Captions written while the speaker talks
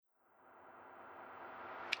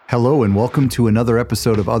Hello and welcome to another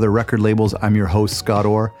episode of Other Record Labels. I'm your host, Scott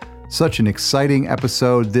Orr. Such an exciting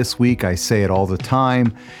episode this week. I say it all the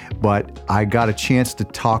time, but I got a chance to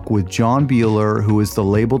talk with John Buehler, who is the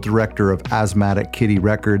label director of Asthmatic Kitty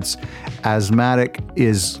Records. Asthmatic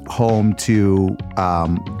is home to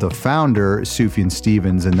the founder, Sufjan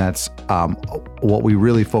Stevens, and that's what we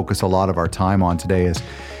really focus a lot of our time on today is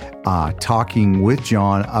talking with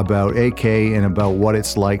John about AK and about what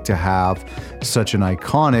it's like to have such an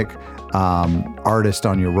iconic artist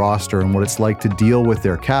on your roster and what it's like to deal with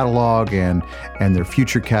their catalog and their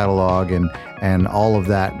future catalog and all of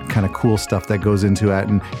that kind of cool stuff that goes into it.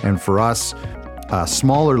 And for us,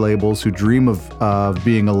 smaller labels who dream of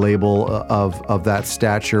being a label of that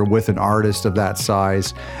stature with an artist of that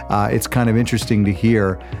size, it's kind of interesting to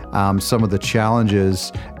hear some of the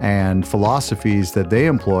challenges and philosophies that they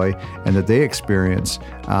employ and that they experience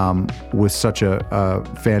with such a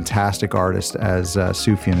fantastic artist as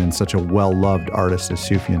Sufjan and such a well-loved artist as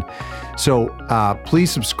Sufjan. So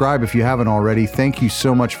please subscribe if you haven't already. Thank you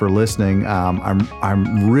so much for listening.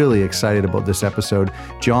 I'm really excited about this episode.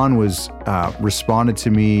 John responded to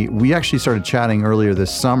me. We actually started chatting earlier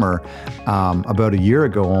this summer, about a year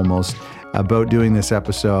ago almost, about doing this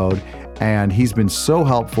episode. And he's been so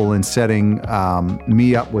helpful in setting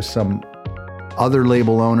me up with some other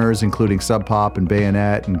label owners, including Sub Pop and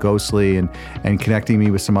Bayonet and Ghostly, and connecting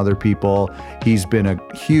me with some other people. He's been a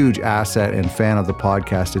huge asset and fan of the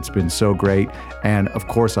podcast. It's been so great. And of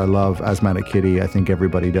course, I love Asthmatic Kitty. I think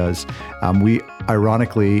everybody does. We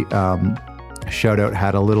ironically, shout out,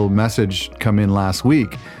 had a little message come in last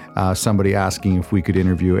week, somebody asking if we could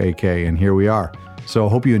interview AK, and here we are. So I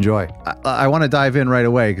hope you enjoy. I want to dive in right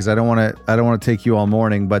away because I don't want to take you all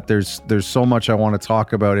morning, but there's so much I want to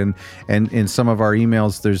talk about, and in some of our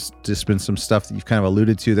emails there's just been some stuff that you've kind of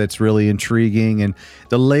alluded to that's really intriguing, and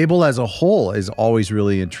the label as a whole is always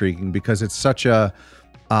really intriguing because it's such an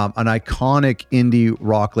iconic indie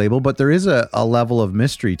rock label, but there is a level of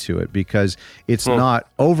mystery to it because it's not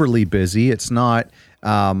overly busy. It's not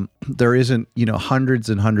there isn't hundreds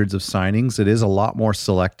and hundreds of signings. It is a lot more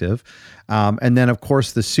selective. And then, of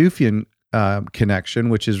course, the Sufjan connection,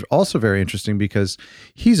 which is also very interesting because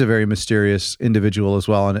he's a very mysterious individual as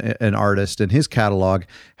well, and an artist, and his catalog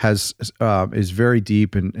is very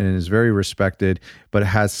deep and is very respected, but it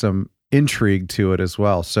has some intrigue to it as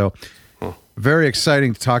well. So very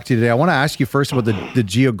exciting to talk to you today. I want to ask you first about the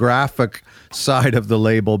geographic side of the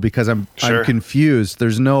label because I'm confused.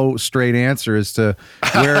 There's no straight answer as to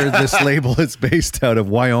where this label is based out of.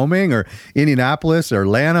 Wyoming or Indianapolis or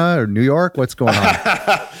Atlanta or New York? What's going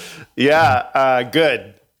on?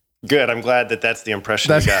 Good. I'm glad that's the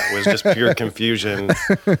impression you got, was just pure confusion.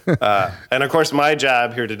 And of course, my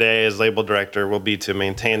job here today as label director will be to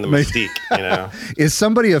maintain the mystique. Is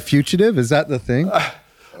somebody a fugitive? Is that the thing?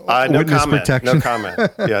 No comment. Protection. No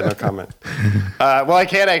comment. Yeah, no comment. Well, I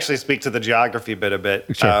can actually speak to the geography bit a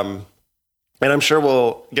bit. Sure. And I'm sure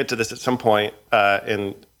we'll get to this at some point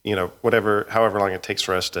in, however long it takes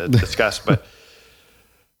for us to discuss. But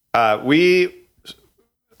we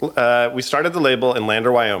started the label in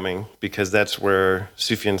Lander, Wyoming, because that's where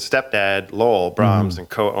Sufjan's stepdad, Lowell Brahms, and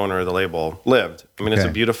co-owner of the label, lived. I mean, It's a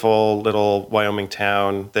beautiful little Wyoming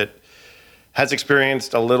town that has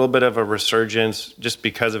experienced a little bit of a resurgence just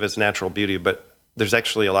because of its natural beauty, but there's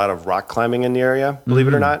actually a lot of rock climbing in the area, believe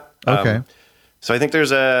it or not. Okay. So I think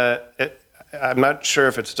there's I'm not sure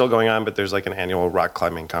if it's still going on, but there's like an annual rock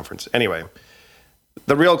climbing conference. Anyway,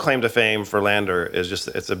 the real claim to fame for Lander is just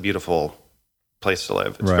it's a beautiful place to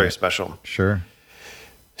live. It's very special. Sure.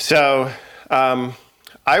 So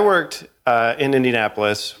I worked in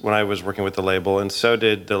Indianapolis when I was working with the label, and so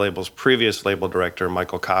did the label's previous label director,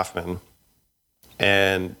 Michael Kaufman.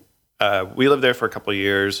 And we lived there for a couple of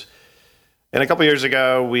years. And a couple of years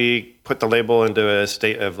ago, we put the label into a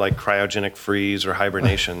state of like cryogenic freeze or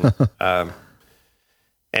hibernation,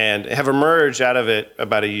 and have emerged out of it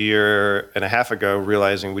about a year and a half ago,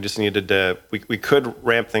 realizing we just needed to, we could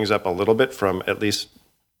ramp things up a little bit from at least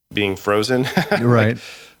being frozen. Right.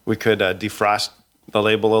 We could defrost the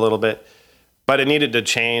label a little bit, but it needed to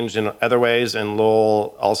change in other ways. And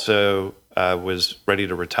Lowell also was ready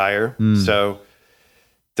to retire. So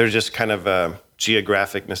there's just kind of a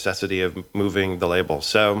geographic necessity of moving the label.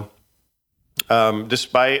 So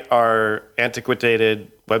despite our antiquated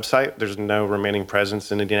website, there's no remaining presence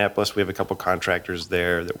in Indianapolis. We have a couple contractors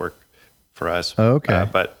there that work for us. Okay.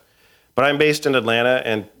 But I'm based in Atlanta,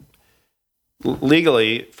 and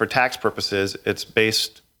legally, for tax purposes, it's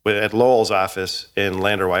based at Lowell's office in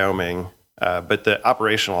Lander, Wyoming. But the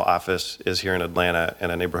operational office is here in Atlanta in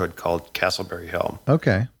a neighborhood called Castleberry Hill.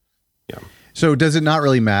 Okay. Yeah. So does it not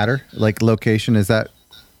really matter? Like location, is that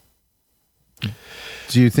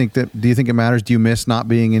Do you think it matters? Do you miss not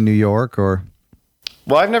being in New York or?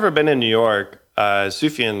 Well, I've never been in New York.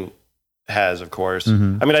 Sufjan has, of course.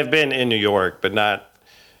 Mm-hmm. I mean, I've been in New York, but not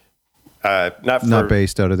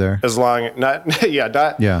based out of there. As long, not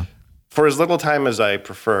for as little time as I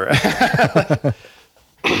prefer.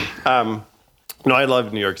 No, I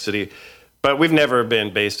love New York City, but we've never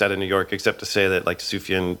been based out of New York, except to say that like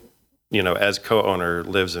Sufjan, as co-owner,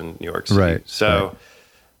 lives in New York City. Right. So,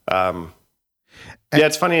 yeah,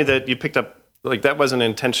 it's funny that you picked up. Like that wasn't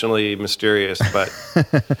intentionally mysterious, but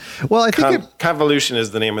well, I think convolution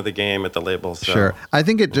is the name of the game at the label. So. Sure, I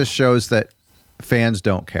think it just shows that fans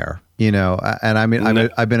don't care, And I mean,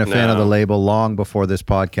 I've been a fan of the label long before this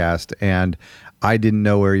podcast, and I didn't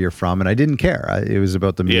know where you're from, and I didn't care. It was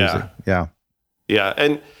about the music. Yeah,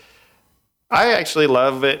 and I actually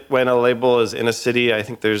love it when a label is in a city. I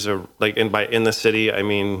think there's in the city, I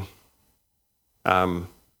mean.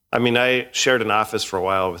 I shared an office for a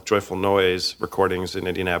while with Joyful Noise Recordings in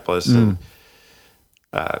Indianapolis, and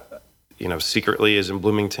Secretly is in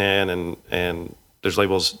Bloomington, and there's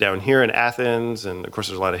labels down here in Athens, and of course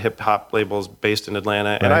there's a lot of hip hop labels based in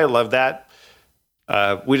Atlanta, and I love that.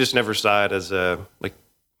 We just never saw it as a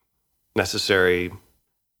necessary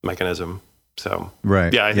mechanism. So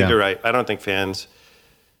yeah, I think you're right. I don't think fans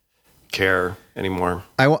care anymore.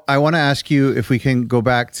 I want to ask you if we can go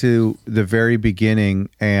back to the very beginning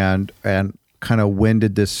and kind of when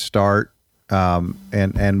did this start,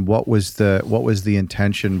 and what was the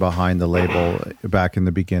intention behind the label back in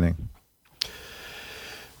the beginning?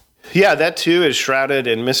 Yeah, that too is shrouded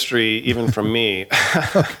in mystery, even from me.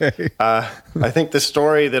 Okay. I think the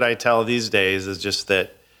story that I tell these days is just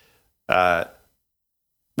that.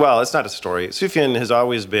 Well, it's not a story. Sufjan has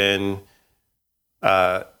always been.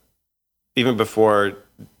 Even before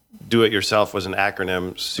Do It Yourself was an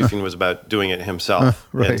acronym, Sufjan was about doing it himself.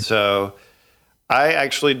 Right. And so I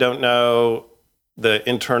actually don't know the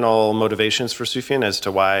internal motivations for Sufjan as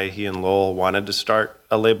to why he and Lowell wanted to start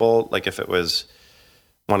a label, like if it was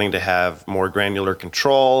wanting to have more granular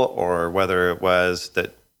control or whether it was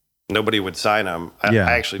that nobody would sign him. I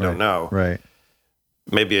actually don't know. Right.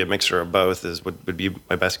 Maybe a mixture of both would be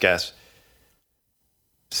my best guess.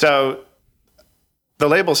 So the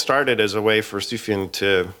label started as a way for Sufjan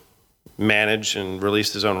to manage and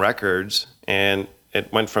release his own records, and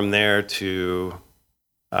it went from there to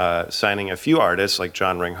signing a few artists like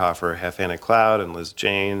John Ringhofer, Half Anna Cloud, and Liz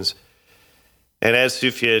Janes. And as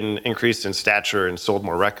Sufjan increased in stature and sold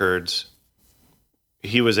more records,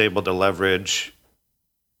 he was able to leverage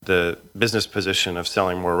the business position of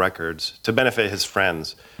selling more records to benefit his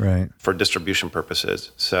friends for distribution purposes.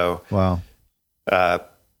 So wow.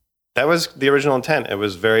 That was the original intent. It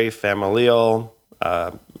was very familial,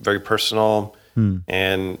 very personal,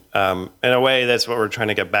 and in a way, that's what we're trying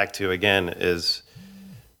to get back to again. Is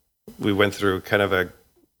we went through kind of a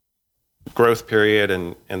growth period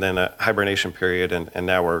and then a hibernation period, and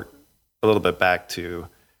now we're a little bit back to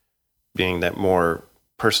being that more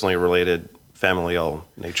personally related, familial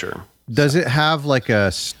nature. Does it have like a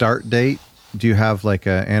start date? Do you have like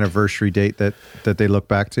an anniversary date that they look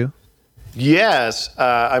back to? Yes,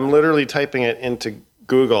 I'm literally typing it into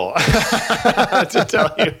Google to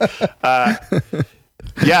tell you.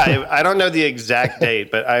 I don't know the exact date,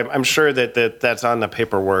 but I'm sure that's on the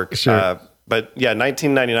paperwork. Sure. But yeah,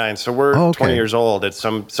 1999. So we're 20 years old. It's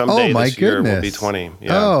someday this year we'll be 20.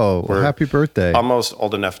 Yeah. We're happy birthday! Almost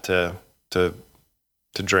old enough to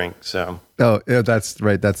drink. So. Oh, that's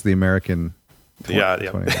right. That's the American. 20,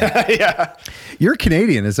 yeah. You're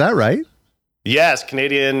Canadian, is that right? Yes,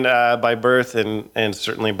 Canadian by birth and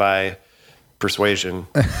certainly by persuasion.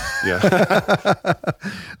 Yeah.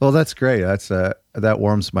 Well, that's great. That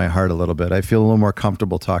warms my heart a little bit. I feel a little more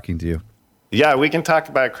comfortable talking to you. Yeah, we can talk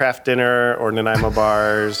about craft dinner or Nanaimo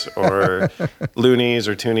bars or loonies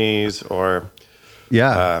or toonies or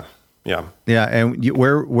yeah. And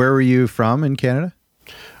where were you from in Canada?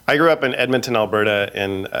 I grew up in Edmonton, Alberta,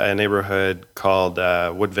 in a neighborhood called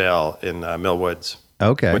Woodvale in Mill Woods.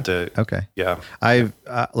 Okay. Okay. Yeah. I'm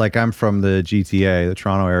from the GTA, the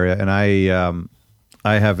Toronto area, and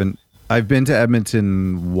I've been to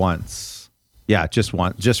Edmonton once. Yeah, just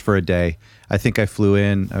once, just for a day. I think I flew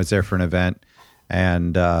in. I was there for an event,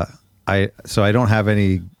 and I don't have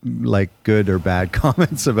any like good or bad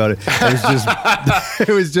comments about it. It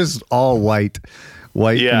was just all white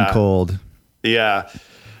and cold. Yeah.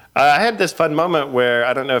 I had this fun moment where,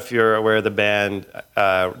 I don't know if you're aware of the band,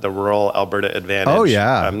 the Rural Alberta Advantage. Oh,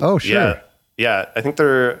 yeah. Sure. Yeah. I think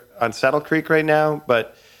they're on Saddle Creek right now,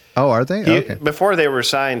 but... Oh, are they? Okay. Before they were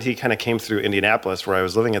signed, he kind of came through Indianapolis, where I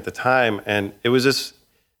was living at the time, and it was this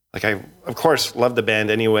like I, of course, loved the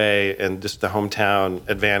band anyway, and just the hometown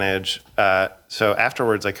advantage. So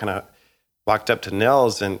afterwards, I kind of walked up to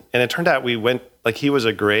Nils, and it turned out we went, like he was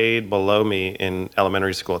a grade below me in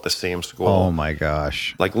elementary school at the same school. Oh my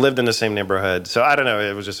gosh. Like lived in the same neighborhood. So I don't know,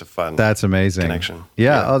 it was just a fun That's amazing. connection.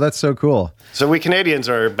 Yeah. Oh, that's so cool. So we Canadians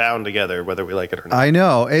are bound together, whether we like it or not. I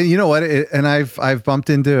know. And you know what? And I've bumped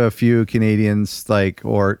into a few Canadians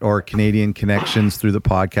or Canadian connections through the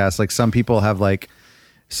podcast. Like some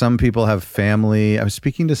people have family. I was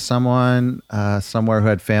speaking to someone somewhere who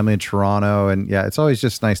had family in Toronto, and yeah, it's always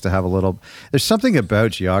just nice to have there's something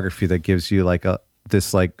about geography that gives you like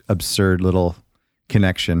this absurd little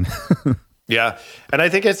connection. Yeah. And I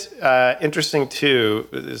think it's interesting too.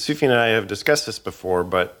 Sufjan and I have discussed this before,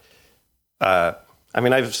 but I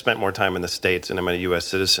mean, I've spent more time in the States and I'm a U.S.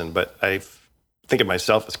 citizen, but I think of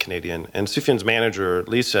myself as Canadian. And Sufjan's manager,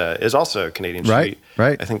 Lisa, is also Canadian. Right.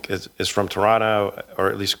 I think is from Toronto, or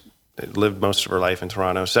at least lived most of her life in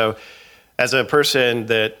Toronto. So as a person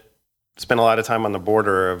that spent a lot of time on the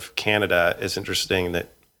border of Canada, it's interesting that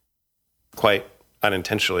quite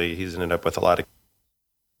unintentionally he's ended up with a lot of.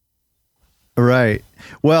 Right.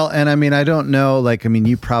 Well, and I mean, I don't know,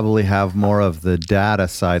 you probably have more of the data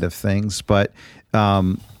side of things, but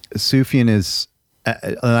Sufjan is,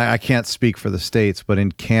 I can't speak for the States, but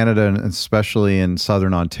in Canada and especially in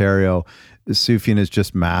Southern Ontario, Sufjan is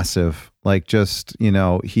just massive.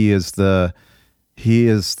 He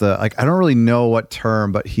is the I don't really know what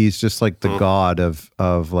term, but he's just like the god of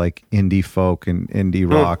indie folk and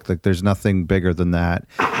indie rock. Like there's nothing bigger than that.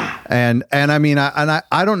 And I mean,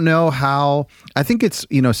 I don't know how. I think it's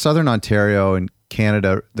Southern Ontario and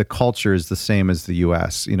Canada, the culture is the same as the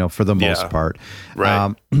U.S. For the most part,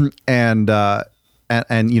 right? And the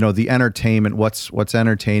entertainment, what's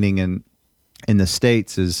entertaining in the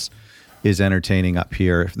States is entertaining up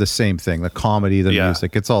here. The same thing, the comedy, the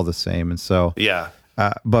music, it's all the same. And so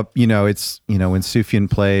but it's when Sufjan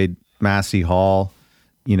played Massey Hall,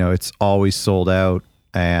 it's always sold out,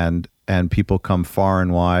 and people come far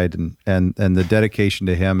and wide, and the dedication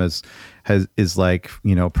to him is like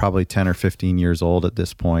probably 10 or 15 years old at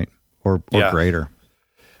this point, or greater.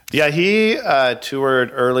 Yeah, he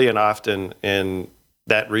toured early and often in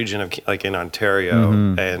that region of in Ontario,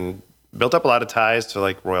 and built up a lot of ties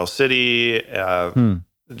to Royal City,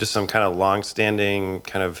 just some kind of long-standing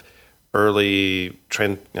kind of early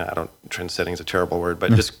trend setting is a terrible word,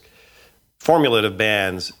 but just formulative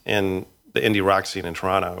bands in the indie rock scene in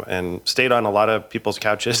Toronto, and stayed on a lot of people's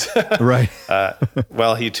couches right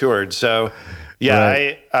while he toured. So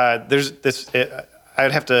right. There's this,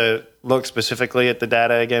 I'd have to look specifically at the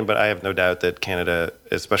data again, but I have no doubt that Canada,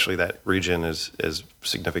 especially that region, is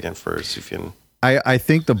significant for Sufjan. I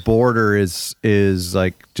think the border is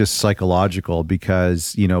just psychological,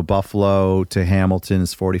 because Buffalo to Hamilton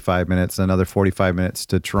is 45 minutes, another 45 minutes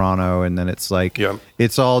to Toronto, and then it's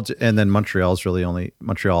it's all, and then Montreal's really only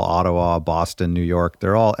Montreal, Ottawa, Boston, New York.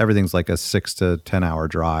 Everything's like a 6 to 10 hour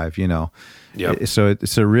drive. So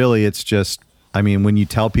really it's just, I mean, when you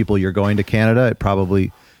tell people you're going to Canada, it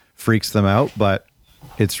probably freaks them out, but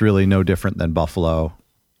it's really no different than Buffalo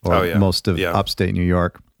or most of upstate New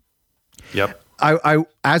York. Yep. I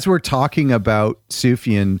as we're talking about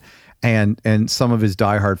Sufjan and some of his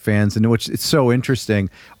diehard fans, and which it's so interesting,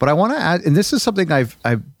 but I want to add, and this is something I've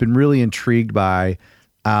been really intrigued by,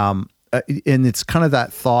 and it's kind of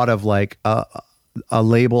that thought of a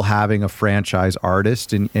label having a franchise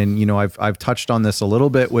artist, and I've touched on this a little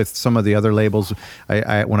bit with some of the other labels.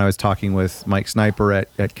 I when I was talking with Mike Sniper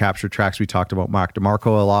at Capture Tracks, we talked about Mark DeMarco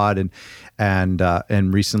a lot,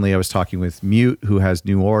 and recently I was talking with Mute, who has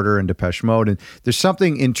New Order and Depeche Mode, and there's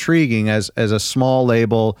something intriguing as a small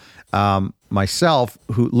label myself,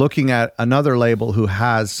 who looking at another label who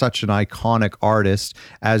has such an iconic artist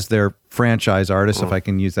as their franchise artist, if I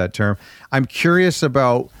can use that term. I'm curious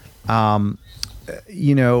about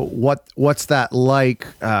what's that like,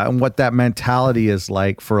 and what that mentality is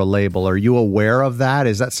like for a label. Are you aware of that?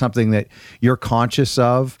 Is that something that you're conscious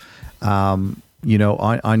of, on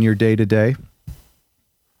your day to day?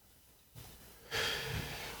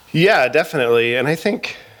 Yeah, definitely. And I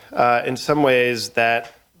think in some ways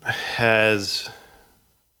that has,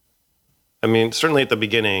 certainly at the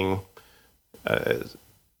beginning,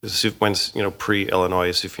 when,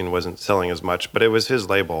 pre-Illinois, Sufjan wasn't selling as much, but it was his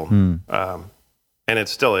label. And it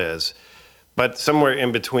still is. But somewhere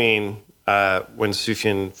in between, when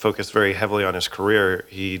Sufjan focused very heavily on his career,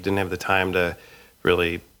 he didn't have the time to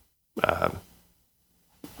really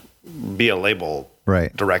be a label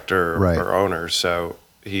director or owner. So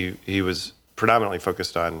he was predominantly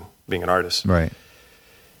focused on being an artist. Right.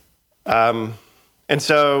 And And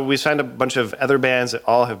so we signed a bunch of other bands that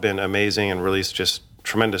all have been amazing and released just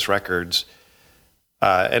tremendous records.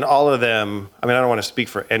 And all of them, I mean, I don't want to speak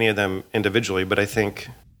for any of them individually, but I think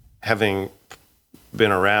having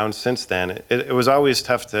been around since then, it was always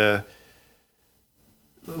tough to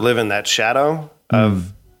live in that shadow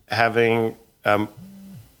of having a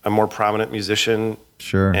more prominent musician.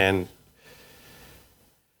 Sure. And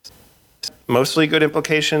mostly good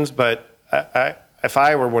implications, but if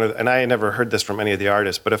I were one of, and I never heard this from any of the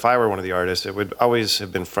artists, but if I were one of the artists, it would always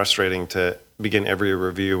have been frustrating to begin every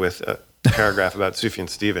review with a paragraph about Sufjan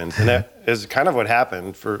Stevens. And that is kind of what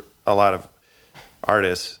happened for a lot of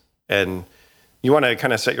artists. And you want to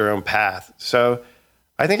kind of set your own path. So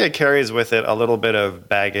I think it carries with it a little bit of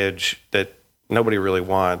baggage that nobody really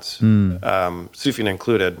wants, Sufjan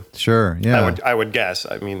included. Sure, yeah. I would guess.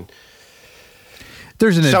 I mean,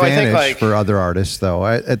 there's an so advantage I think, for other artists, though,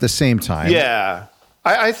 at the same time. Yeah.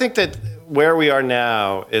 I think that where we are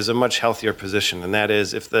now is a much healthier position, and that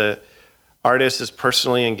is if the artist is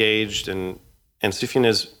personally engaged and Sufjan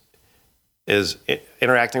is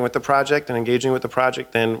interacting with the project and engaging with the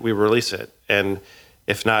project, then we release it. And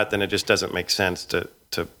if not, then it just doesn't make sense to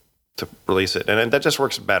release it. And that just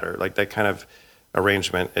works better. Like that kind of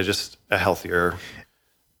arrangement is just a healthier,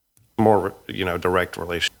 more, direct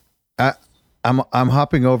relation. I'm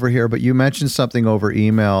hopping over here, but you mentioned something over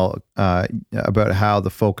email about how the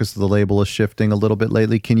focus of the label is shifting a little bit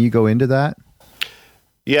lately. Can you go into that?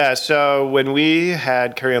 Yeah. So when we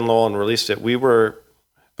had Carrie Ann Lowell and released it,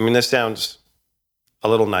 this sounds a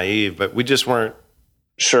little naive, but we just weren't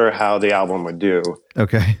sure how the album would do.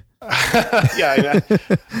 Okay. Yeah.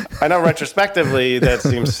 I know retrospectively that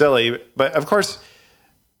seems silly, but of course,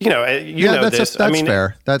 that's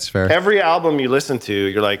fair. That's fair. Every album you listen to,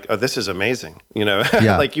 you're like, oh, this is amazing.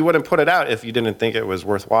 Yeah. Like you wouldn't put it out if you didn't think it was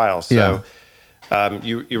worthwhile. So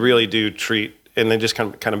you really do treat, and they just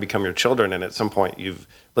kind of become your children. And at some point you've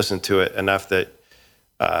listened to it enough that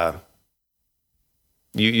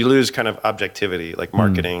you lose kind of objectivity, like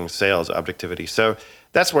marketing, sales objectivity. So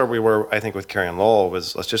that's where we were, I think, with Carrie Ann Lowell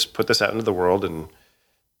was, let's just put this out into the world. And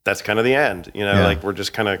that's kind of the end, like we're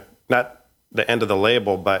just kind of not the end of the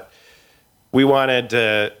label, but we wanted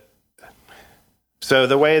to, so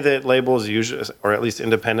the way that labels usually, or at least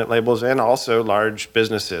independent labels and also large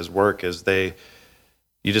businesses work is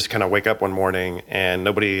you just kind of wake up one morning and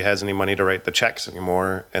nobody has any money to write the checks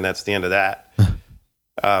anymore. And that's the end of that.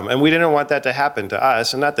 And we didn't want that to happen to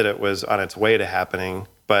us. And not that it was on its way to happening,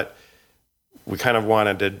 but we kind of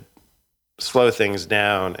wanted to slow things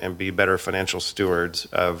down and be better financial stewards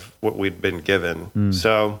of what we'd been given.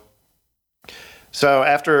 So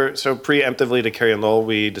preemptively to Carrie Ann Lowell,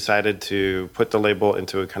 we decided to put the label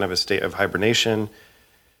into a kind of a state of hibernation.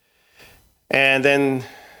 And then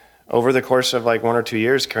over the course of like 1 or 2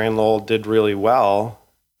 years, Carrie Ann Lowell did really well.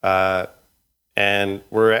 And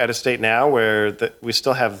we're at a state now where we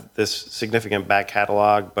still have this significant back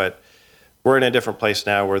catalog, but we're in a different place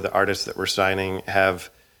now where the artists that we're signing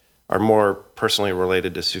are more personally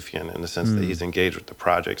related to Sufjan in the sense that he's engaged with the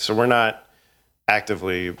project. So we're not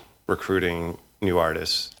actively recruiting new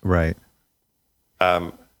artists. Right.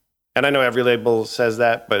 And I know every label says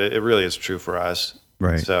that, but it really is true for us.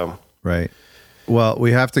 Right. So. Right. Well,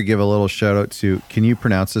 we have to give a little shout out to, can you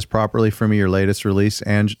pronounce this properly for me? Your latest release,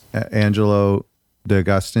 Angelo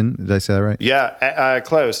D'Agostine. Did I say that right? Yeah,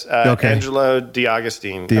 close. Okay. Angelo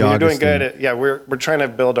D'Agostine. You're doing good. We're trying to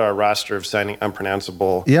build our roster of signing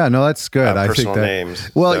unpronounceable. Yeah, no, that's good. I personal think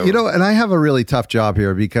names. Well, and I have a really tough job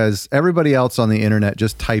here because everybody else on the internet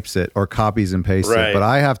just types it or copies and pastes it, but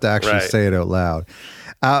I have to actually say it out loud.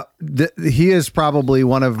 He is probably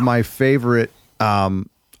one of my favorite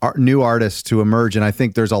new artists to emerge, and I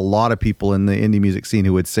think there's a lot of people in the indie music scene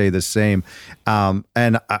who would say the same.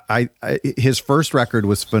 And his first record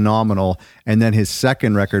was phenomenal, and then his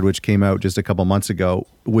second record, which came out just a couple months ago,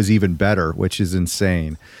 was even better, which is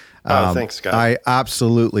insane. Thanks, Scott. I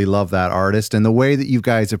absolutely love that artist, and the way that you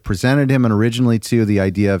guys have presented him, and originally too, the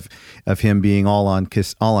idea of him being all on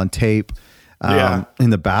tape, in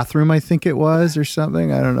the bathroom, I think it was, or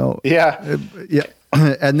something. I don't know. Yeah.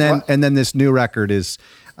 And then this new record is.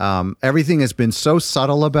 Everything has been so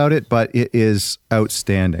subtle about it, but it is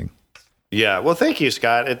outstanding. Yeah. Well, thank you,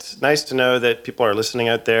 Scott. It's nice to know that people are listening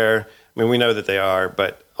out there. I mean, we know that they are,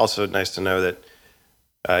 but also nice to know that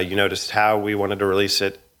you noticed how we wanted to release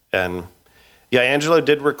it. And yeah, Angelo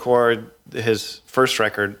did record his first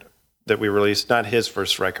record that we released, not his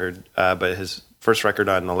first record, but his first record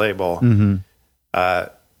on the label. Mm-hmm.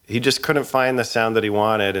 He just couldn't find the sound that he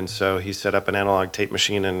wanted. And so he set up an analog tape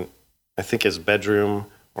machine in, I think, his bedroom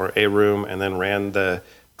or a room, and then ran the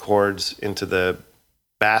chords into the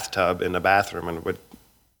bathtub in the bathroom and would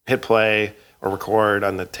hit play or record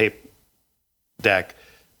on the tape deck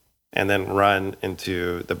and then run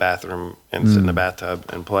into the bathroom and sit in the bathtub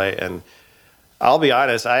and play. And I'll be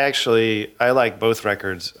honest, I like both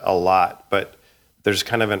records a lot, but there's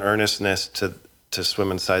kind of an earnestness to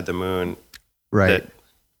Swim Inside the Moon that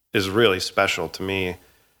is really special to me.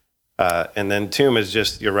 And then Tomb is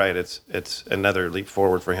just, you're right, it's another leap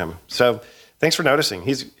forward for him. So thanks for noticing.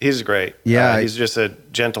 He's great. Yeah. He's just a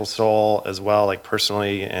gentle soul as well, like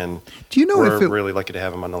personally, and do you know we're really lucky to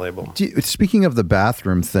have him on the label. Speaking of the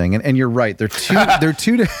bathroom thing, and you're right, they're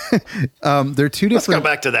two different. Let's go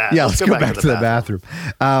back to that. Yeah, let's go back to the bathroom.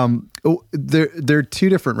 They're two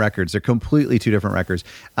different records. They're completely two different records,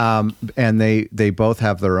 and they both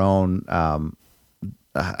have their own.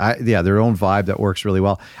 Their own vibe that works really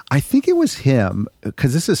well. I think it was him,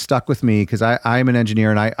 because this has stuck with me, because I'm an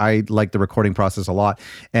engineer and I like the recording process a lot.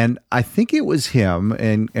 And I think it was him,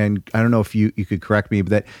 and I don't know if you could correct me, but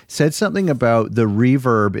that said something about the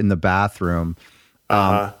reverb in the bathroom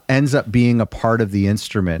ends up being a part of the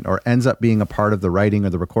instrument, or ends up being a part of the writing or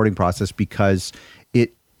the recording process, because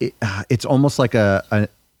it's almost like a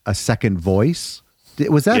second voice.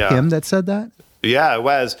 Was that him that said that? Yeah, it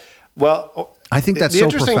was. Well, I think that's so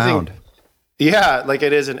profound. Like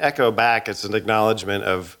it is an echo back. It's an acknowledgement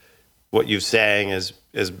of what you're saying is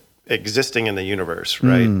existing in the universe,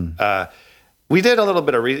 right? We did a little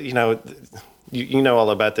bit of, you know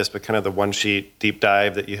all about this, but kind of the one sheet deep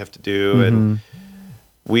dive that you have to do. And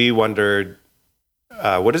we wondered,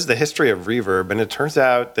 what is the history of reverb? And it turns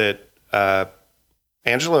out that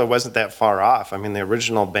Angelo wasn't that far off. I mean, the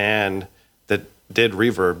original band that did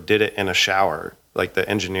reverb did it in a shower. Like the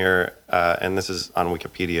engineer, and this is on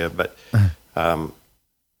Wikipedia, but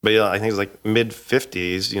yeah, I think it was like mid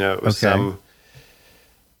 50s. You know, it was it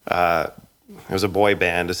was a boy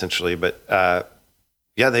band essentially, but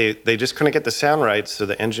they just couldn't get the sound right, so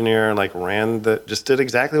the engineer just did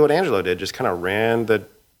exactly what Angelo did, just kind of ran the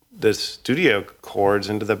studio chords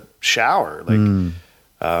into the shower,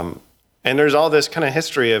 and there's all this kind of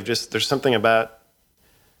history of just there's something about.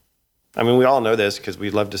 I mean, we all know this because we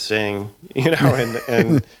love to sing, in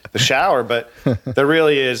the shower, but there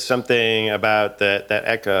really is something about that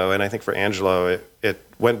echo. And I think for Angelo, it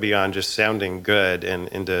went beyond just sounding good and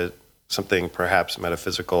into something perhaps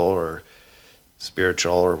metaphysical or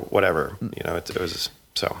spiritual or whatever. It was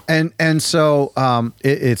so. And so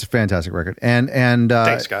it's a fantastic record. And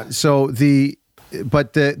thanks, Scott. So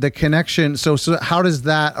but the connection, so how does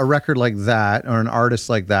a record like that or an artist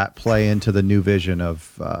like that play into the new vision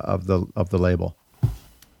of the label?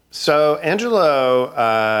 So Angelo,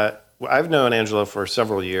 I've known Angelo for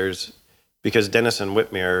several years because Denison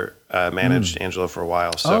Whitmere managed Angelo for a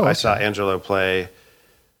while. So I saw Angelo play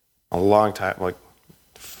a long time, like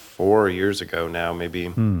 4 years ago now,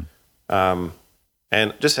 maybe. And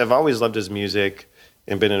just have always loved his music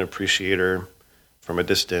and been an appreciator from a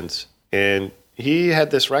distance. And he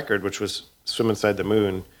had this record, which was Swim Inside the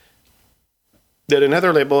Moon, that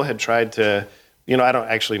another label had tried to, I don't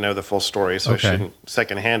actually know the full story, so I shouldn't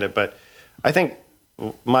secondhand it. But I think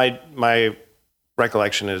my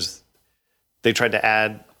recollection is they tried to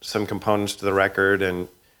add some components to the record, and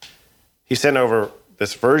he sent over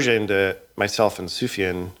this version to myself and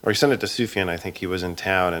Sufjan, or he sent it to Sufjan. I think he was in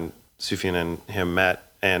town, and Sufjan and him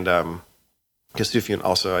met, and because Sufjan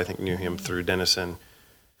also, I think, knew him through Denison.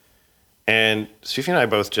 And Sufjan and I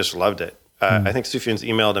both just loved it. I think Sufjan's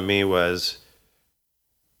email to me was,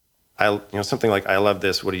 something like, "I love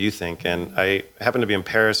this. What do you think?" And I happened to be in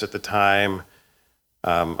Paris at the time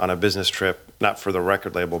on a business trip, not for the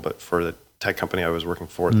record label, but for the tech company I was working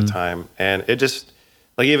for at the time. And it just,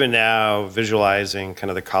 like even now, visualizing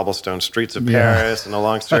kind of the cobblestone streets of Paris and the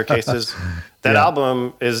long staircases, that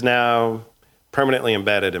album is now permanently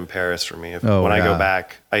embedded in Paris for me. When I go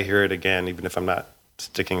back, I hear it again, even if I'm not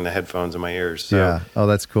sticking the headphones in my ears. So,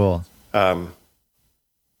 that's cool. That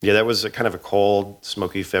was kind of a cold,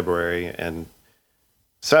 smoky February. And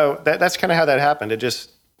so that's kind of how that happened. It just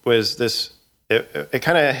was this, it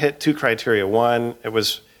kind of hit two criteria. One, it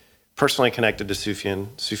was personally connected to Sufjan.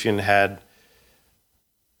 Sufjan had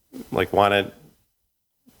wanted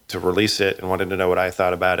to release it and wanted to know what I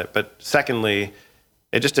thought about it. But secondly,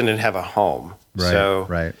 it just didn't have a home.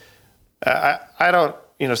 Right. I don't,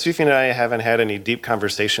 Sufjan and I haven't had any deep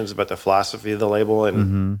conversations about the philosophy of the label,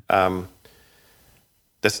 and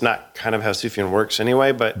that's not kind of how Sufjan works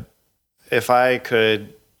anyway. But if I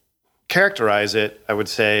could characterize it, I would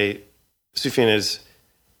say Sufjan is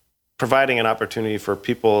providing an opportunity for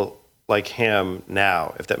people like him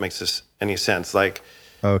now, if that makes any sense. Like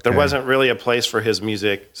Okay. There wasn't really a place for his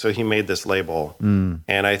music, so he made this label.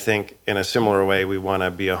 And I think in a similar way, we want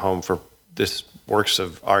to be a home for this works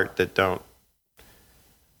of art that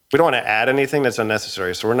we don't want to add anything that's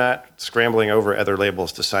unnecessary. So we're not scrambling over other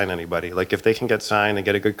labels to sign anybody. Like if they can get signed and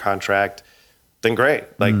get a good contract, then great.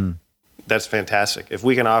 Like that's fantastic. If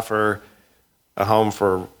we can offer a home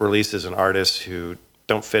for releases and artists who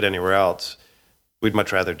don't fit anywhere else, we'd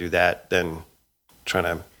much rather do that than trying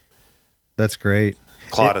to That's great.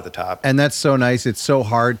 claw to the top. And that's so nice. It's so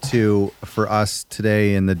hard for us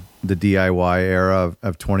today in the DIY era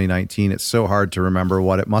of 2019. It's so hard to remember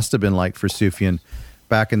what it must have been like for Sufjan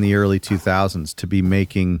back in the early 2000s to be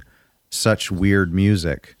making such weird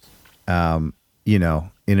music, you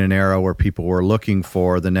know, in an era where people were looking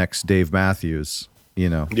for the next Dave Matthews, you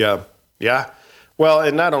know. Yeah. Yeah. Well,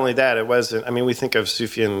 and not only that, it wasn't, I mean, we think of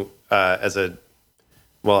Sufjan as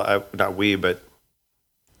not we, but,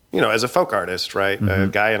 you know, as a folk artist, right? A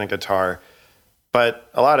guy and a guitar. But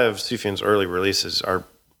a lot of Sufjan's early releases are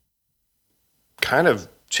kind of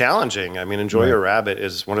challenging. I mean, Enjoy Your Rabbit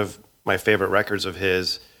is one of my favorite records of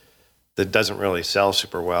his that doesn't really sell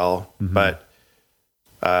super well, but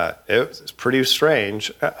it's pretty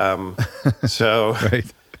strange. So Right.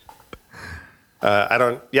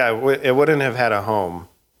 it wouldn't have had a home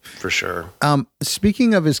for sure.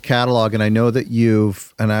 Speaking of his catalog, and I know that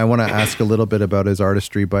and I want to ask a little bit about his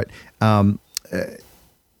artistry, but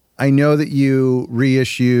I know that you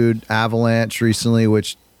reissued Avalanche recently,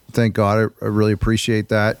 which thank God, I really appreciate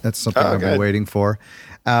that. That's something I've been waiting for.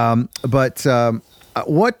 But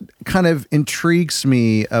what kind of intrigues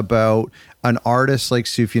me about an artist like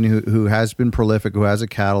Sufjan who has been prolific, who has a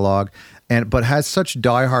catalog, but has such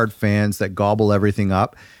diehard fans that gobble everything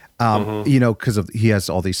up, you know, because he has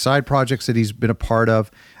all these side projects that he's been a part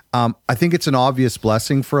of. I think it's an obvious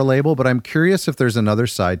blessing for a label, but I'm curious if there's another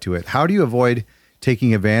side to it. How do you avoid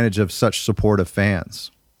taking advantage of such supportive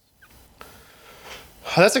fans?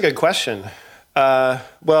 That's a good question.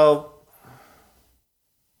 Well,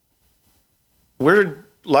 we're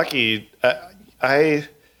lucky. I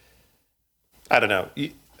don't know.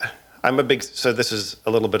 So this is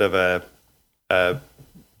a little bit of a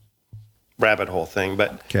rabbit hole thing,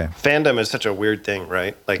 but fandom is such a weird thing,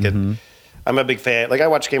 right? Like I'm a big fan. Like I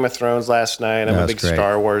watched Game of Thrones last night. I'm a big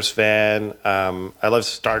Star Wars fan. I love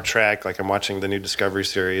Star Trek. Like I'm watching the new Discovery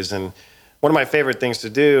series. And one of my favorite things to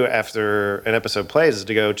do after an episode plays is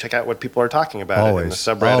to go check out what people are talking about in the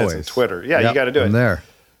subreddits and Twitter. Yeah, you got to do it. I'm there.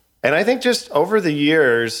 And I think just over the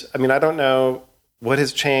years, I mean, I don't know what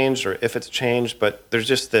has changed or if it's changed, but there's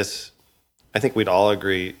just this, I think we'd all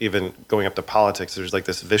agree, even going up to politics, there's like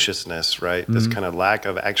this viciousness, right? This kind of lack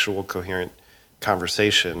of actual coherent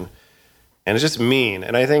conversation. And it's just mean.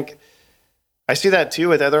 And I think I see that too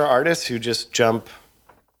with other artists who just jump,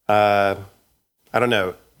 I don't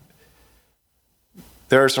know.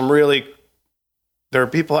 There are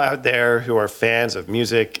people out there who are fans of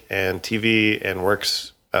music and TV and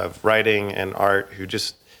works of writing and art who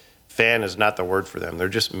just, fan is not the word for them. They're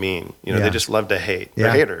just mean. You know, they just love to hate.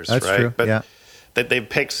 They're haters, that's right? True. But that they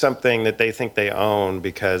pick something that they think they own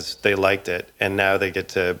because they liked it, and now they get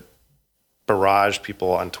to barrage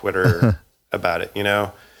people on Twitter about it, you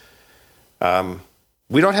know?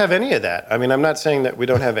 We don't have any of that. I mean, I'm not saying that we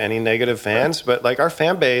don't have any negative fans, but like our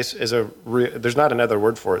fan base is there's not another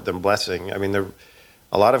word for it than blessing. I mean, they're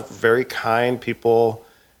a lot of very kind people.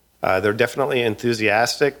 They're definitely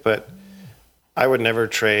enthusiastic, but I would never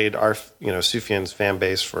trade our, Sufjan's fan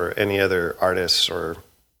base for any other artists or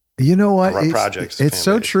projects. It's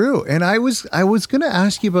so true. And I was going to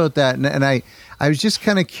ask you about that, and I was just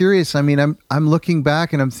kind of curious. I mean, I'm looking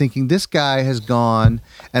back and I'm thinking this guy has gone,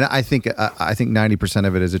 and I think 90%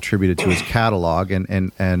 of it is attributed to his catalog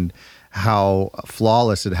and how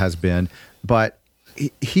flawless it has been. But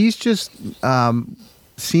he's just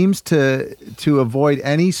seems to avoid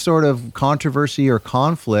any sort of controversy or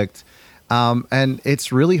conflict. And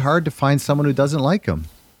it's really hard to find someone who doesn't like him,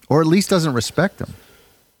 or at least doesn't respect him.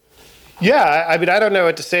 Yeah, I mean, I don't know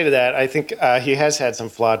what to say to that. I think he has had some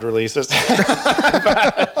flawed releases.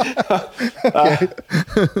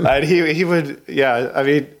 And he would, yeah. I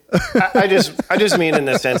mean, I just mean in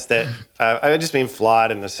the sense that I just mean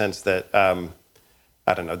flawed in the sense that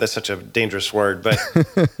I don't know. That's such a dangerous word, but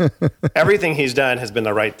everything he's done has been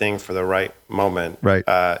the right thing for the right moment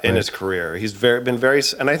in his career. He's been very,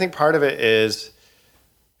 and I think part of it is,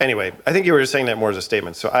 anyway, I think you were just saying that more as a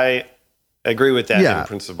statement. So I agree with that in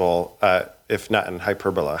principle, if not in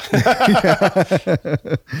hyperbola.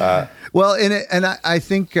 Well, I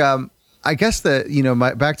think, I guess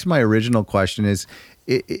that, back to my original question is,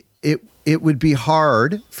 it would be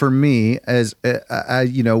hard for me as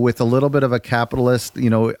with a little bit of a capitalist,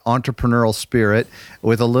 entrepreneurial spirit,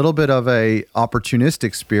 with a little bit of a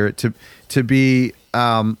opportunistic spirit to be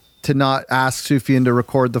to not ask Sufjan to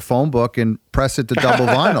record the phone book and press it to double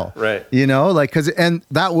vinyl. Right. And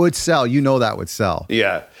that would sell. That would sell.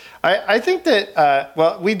 Yeah. I think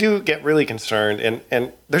that, we do get really concerned,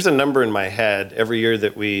 and there's a number in my head every year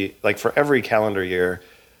that for every calendar year,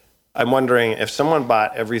 I'm wondering if someone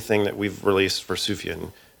bought everything that we've released for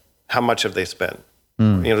Sufjan, how much have they spent?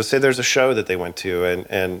 To say there's a show that they went to,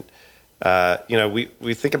 and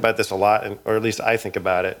we think about this a lot, or at least I think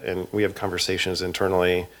about it, and we have conversations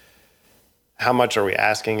internally. How much are we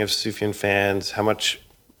asking of Sufjan fans? How much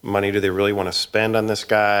money do they really want to spend on this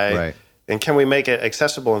guy? Right. And can we make it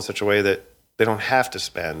accessible in such a way that they don't have to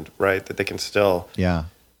spend, right? That they can still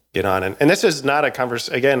get on. And this is not a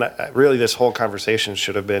conversation. Again, really, this whole conversation I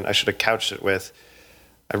should have couched it with,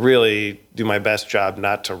 I really do my best job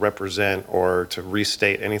not to represent or to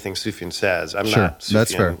restate anything Sufjan says. I'm not Sufjan.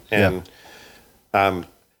 That's fair. And,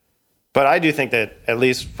 but I do think that, at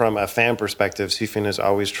least from a fan perspective, Sufjan has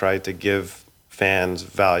always tried to give fans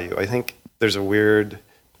value. I think there's not weird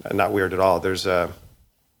at all.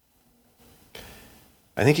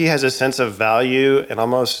 I think he has a sense of value and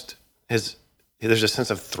almost there's a sense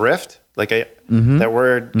of thrift. That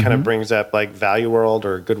word kind of brings up value world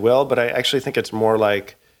or goodwill, but I actually think it's more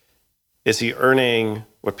like, is he earning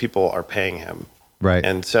what people are paying him? Right.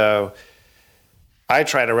 And so I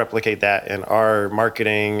try to replicate that in our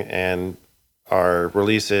marketing and our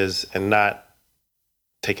releases and not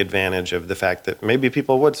take advantage of the fact that maybe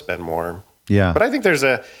people would spend more. Yeah. But I think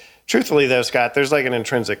truthfully though, Scott, there's an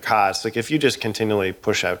intrinsic cost. If you just continually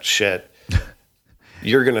push out shit,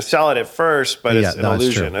 you're going to sell it at first, but it's an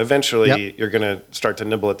illusion. Eventually, you're going to start to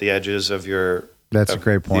nibble at the edges of your. That's a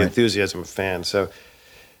great point. The enthusiasm of fans. So,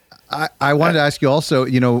 I wanted to ask you also.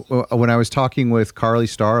 When I was talking with Carly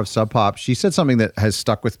Starr of Sub Pop, she said something that has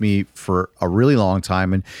stuck with me for a really long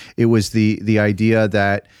time, and it was the idea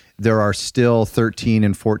that there are still 13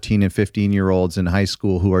 and 14 and 15-year-olds in high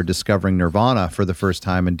school who are discovering Nirvana for the first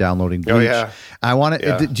time and downloading Bleach. Oh,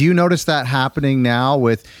 yeah. Do you notice that happening now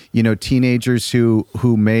with, teenagers who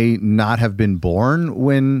may not have been born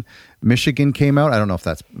when Michigan came out? I don't know if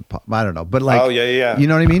that's, I don't know. But you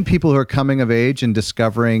know what I mean? People who are coming of age and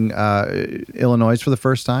discovering Illinois for the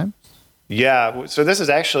first time? Yeah. So this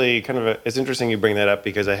is actually it's interesting you bring that up,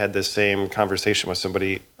 because I had this same conversation with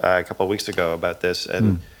somebody a couple of weeks ago about this.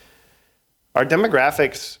 And our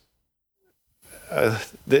demographics,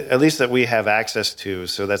 at least that we have access to,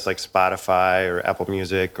 so that's like Spotify or Apple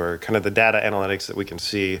Music or kind of the data analytics that we can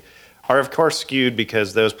see, are of course skewed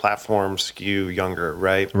because those platforms skew younger,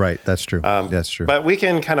 right? Right, that's true. That's true. But we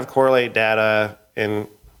can kind of correlate data in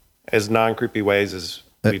as non-creepy ways as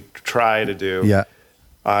we try to do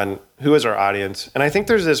on who is our audience. And I think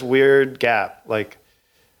there's this weird gap. I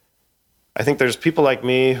think there's people like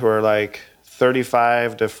me who are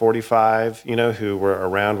 35 to 45, who were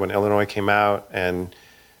around when Illinois came out, and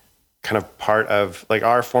kind of part of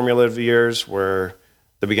our formative years were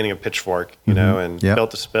the beginning of Pitchfork, and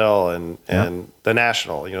Built to Spill and The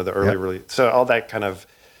National, the early release. So all that kind of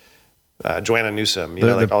Joanna Newsom,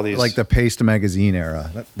 all these. The Paste magazine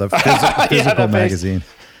era, the physical magazine.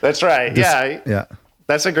 That's right.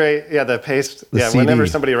 That's a great, the Paste. CD. Whenever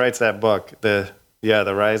somebody writes that book, the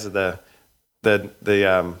rise of the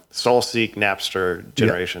Soulseek Napster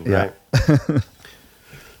generation, right?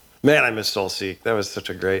 Man, I miss Soulseek. That was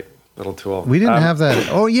such a great little tool. We didn't have that.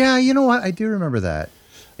 Oh yeah, you know what? I do remember that.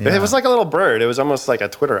 Yeah. It was like a little bird. It was almost like a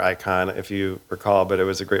Twitter icon, if you recall. But it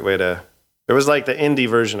was a great way to. It was like the indie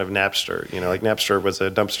version of Napster. Napster was a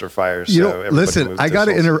dumpster fire. So listen, I got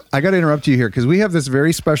to interrupt you here, because we have this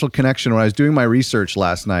very special connection. When I was doing my research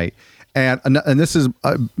last night. And this is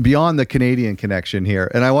beyond the Canadian connection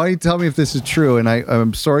here. And I want you to tell me if this is true. And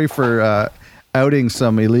I'm sorry for outing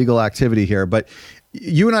some illegal activity here, but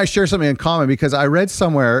you and I share something in common, because I read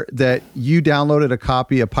somewhere that you downloaded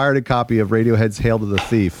a pirated copy of Radiohead's Hail to the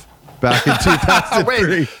Thief back in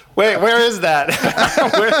 2003. Wait, where is that?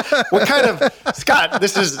 What kind of, Scott,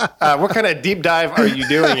 this is, what kind of deep dive are you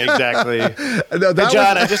doing exactly?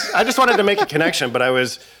 John, I just wanted to make a connection, but I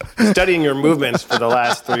was studying your movements for the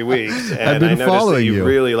last 3 weeks, and I noticed that you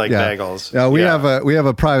really like bagels. We have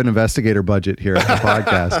a private investigator budget here at the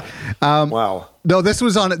podcast. Wow. No, this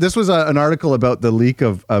was an article about the leak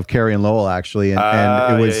of Carrie and Lowell, actually,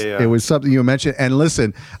 and it was something you mentioned. And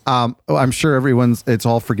listen, I'm sure it's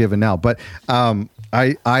all forgiven now, but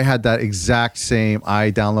I had that exact same. I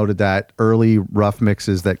downloaded that early rough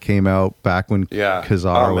mixes that came out back when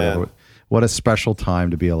Kazar. What a special time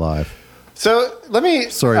to be alive. So let me.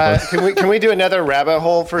 Sorry, can we do another rabbit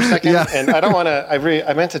hole for a second? Yeah. And I don't want to.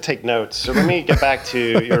 I meant to take notes. So let me get back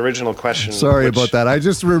to your original question. Sorry about that. I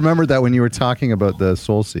just remembered that when you were talking about the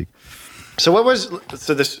SoulSeek. So what was?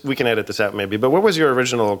 So this we can edit this out maybe. But what was your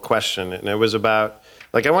original question? And it was about.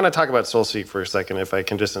 Like, I want to talk about SoulSeek for a second, if I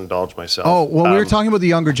can just indulge myself. Oh, well, we were talking about the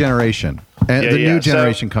younger generation and the new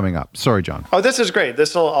generation coming up. Sorry, John. Oh, this is great.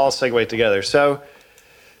 This will all segue together. So,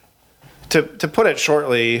 to put it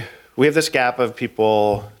shortly, we have this gap of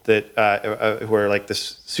people that who are like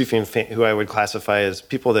this Sufjan fan, who I would classify as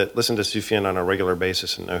people that listen to Sufjan on a regular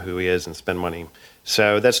basis and know who he is and spend money.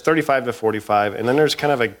 So that's 35 to 45. And then there's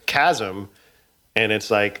kind of a chasm, and it's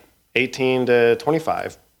like 18 to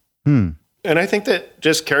 25. And I think that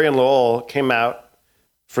just Carrie and Lowell came out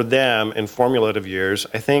for them in formulative years.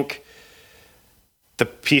 I think the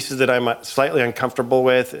pieces that I'm slightly uncomfortable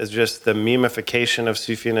with is just the memification of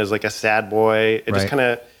Sufjan as like a sad boy. It just kind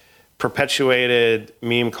of perpetuated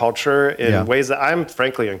meme culture in ways that I'm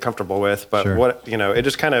frankly uncomfortable with. But it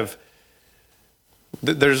just kind of,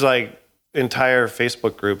 there's like entire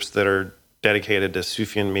Facebook groups that are dedicated to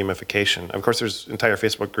Sufjan memification. Of course, there's entire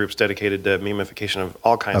Facebook groups dedicated to memification of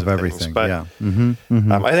all kinds of everything, things.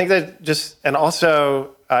 But I think that just, and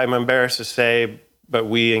also I'm embarrassed to say, but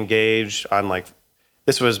we engaged on like,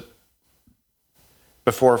 this was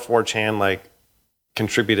before 4chan like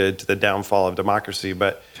contributed to the downfall of democracy.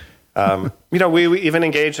 But, we even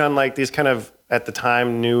engaged on like these kind of, at the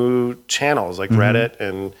time, new channels like Reddit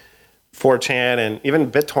and 4chan and even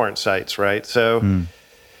BitTorrent sites, right?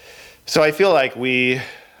 So I feel like we,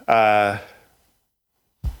 I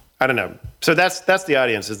don't know. So that's the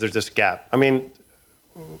audience, is there's this gap. I mean,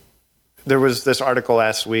 there was this article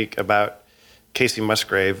last week about Casey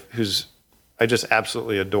Musgrave, who's I just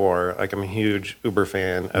absolutely adore. Like, I'm a huge Uber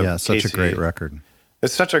fan of such Casey. a great record.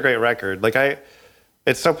 It's such a great record. Like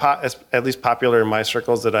it's it's at least popular in my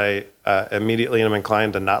circles that I immediately am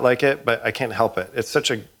inclined to not like it, but I can't help it. It's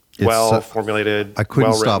such a well-formulated, I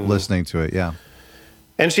couldn't stop listening to it, yeah.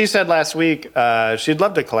 And she said last week she'd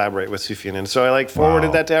love to collaborate with Sufjan. And so I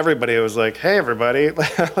forwarded that to everybody. I was like, hey, everybody,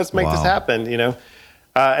 let's make this happen,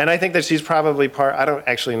 And I think that she's probably I don't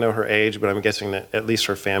actually know her age, but I'm guessing that at least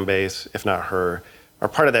her fan base, if not her, are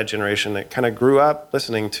part of that generation that kind of grew up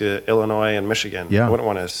listening to Illinois and Michigan. Yeah. I wouldn't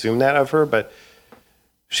want to assume that of her, but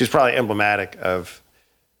she's probably emblematic of,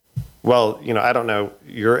 I don't know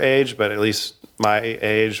your age, but at least my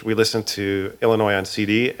age, we listened to Illinois on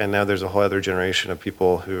CD, and now there's a whole other generation of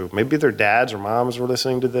people who maybe their dads or moms were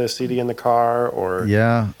listening to the CD in the car, or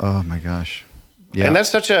oh my gosh, And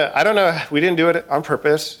that's I don't know, we didn't do it on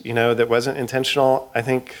purpose, that wasn't intentional. I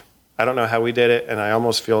don't know how we did it, and I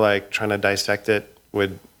almost feel like trying to dissect it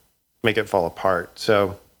would make it fall apart.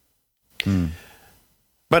 So,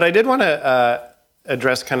 but I did want to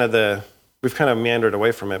address kind of we've kind of meandered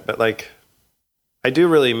away from it, but like, I do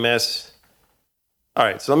really miss. All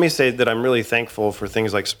right, so let me say that I'm really thankful for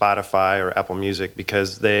things like Spotify or Apple Music,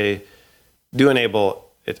 because they do enable,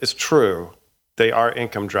 it's true, they are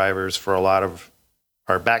income drivers for a lot of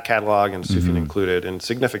our back catalog, and Sufjan included, in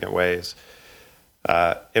significant ways,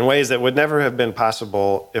 in ways that would never have been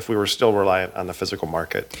possible if we were still reliant on the physical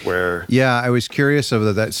market. Where I was curious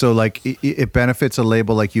of that. So like it benefits a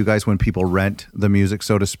label like you guys when people rent the music,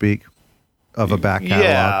 so to speak, of a back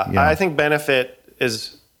catalog? Yeah, I think benefit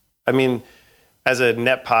is, as a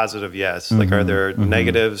net positive, yes. Like, are there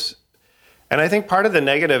negatives? And I think part of the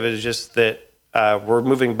negative is just that we're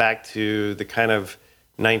moving back to the kind of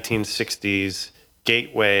 1960s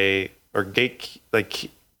gateway or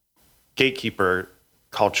gatekeeper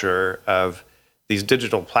culture of these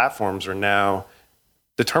digital platforms are now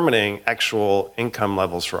determining actual income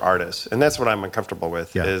levels for artists. And that's what I'm uncomfortable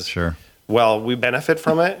with. Well, we benefit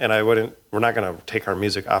from it, and we're not going to take our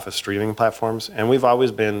music off of streaming platforms. And we've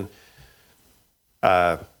always been,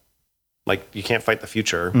 you can't fight the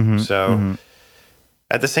future.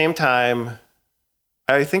 At the same time,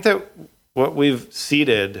 I think that what we've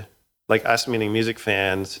seeded, like us meaning music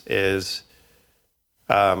fans, is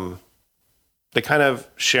the kind of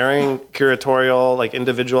sharing curatorial, like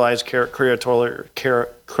individualized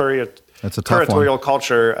that's a tough curatorial one.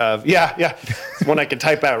 Culture of, it's one I could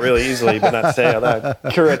type out really easily, but not say out loud.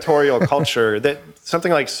 Curatorial culture that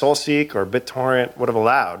something like SoulSeek or BitTorrent would have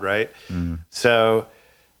allowed, right? So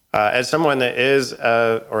as someone that is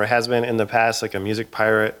or has been in the past like a music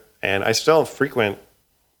pirate, and I still frequent,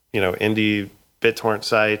 indie BitTorrent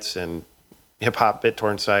sites and hip hop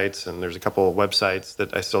BitTorrent sites, and there's a couple of websites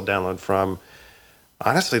that I still download from.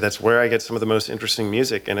 honestly, that's where I get some of the most interesting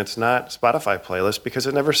music, and it's not Spotify playlist because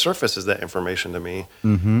it never surfaces that information to me.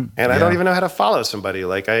 Mm-hmm. And I don't even know how to follow somebody.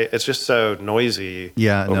 Like it's just so noisy.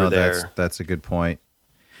 Yeah, over no, there. that's a good point.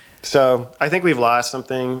 So I think we've lost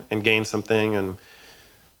something and gained something, and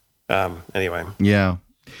anyway. Yeah.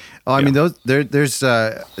 Oh, I mean, there's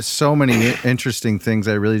so many interesting things.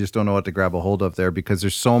 I really just don't know what to grab a hold of there because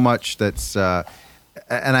there's so much that's, and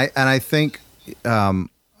I think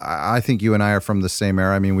you and I are from the same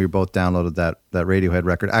era. I mean, we both downloaded that Radiohead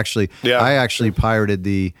record. Actually, I actually pirated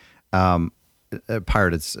the.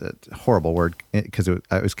 Pirated's a horrible word because it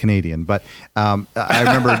was Canadian, but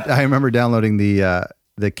I remember downloading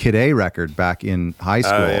the Kid A record back in high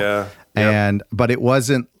school, but it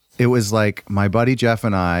wasn't. It was like my buddy Jeff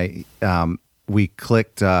and I, we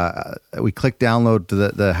clicked download to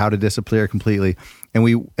the How to Disappear completely,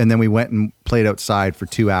 and then we went and played outside for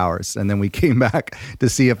 2 hours, and then we came back to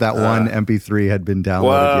see if that one MP3 had been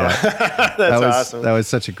downloaded yet. That's awesome. That was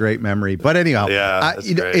such a great memory. But anyhow,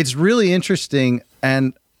 it's really interesting,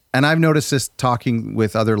 and I've noticed this talking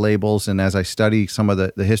with other labels, and as I study some of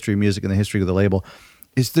the history of music and the history of the label.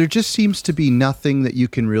 Is there just seems to be nothing that you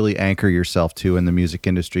can really anchor yourself to in the music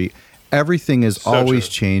industry. Everything is always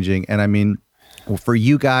changing. And I mean, for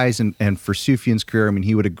you guys and for Sufjan's career, I mean,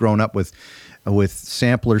 he would have grown up with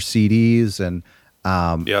sampler CDs and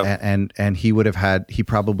he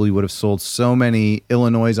probably would have sold so many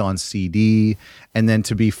Illinois on CD. And then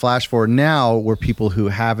to be flash forward now where people who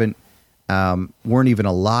weren't even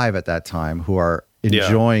alive at that time, who are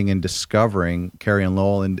enjoying and discovering Carrie and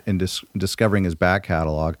Lowell and discovering his back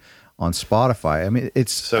catalog on Spotify. I mean,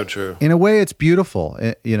 it's so true. In a way, it's beautiful.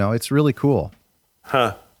 It's really cool.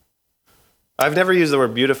 Huh. I've never used the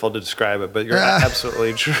word beautiful to describe it, but you're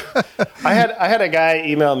absolutely true. I had a guy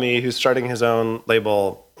email me who's starting his own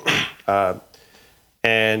label,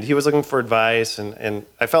 and he was looking for advice, and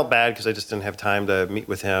I felt bad because I just didn't have time to meet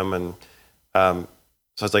with him, and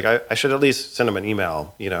so I was like, I should at least send him an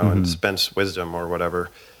email, and dispense wisdom or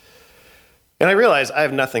whatever. And I realized I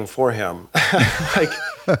have nothing for him.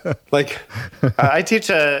 I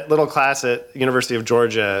teach a little class at University of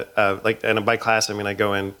Georgia. And by class, I mean I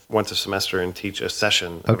go in once a semester and teach a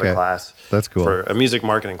session of a class. That's cool. For a music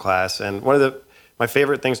marketing class. And one of my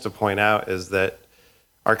favorite things to point out is that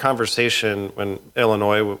our conversation when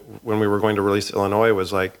we were going to release Illinois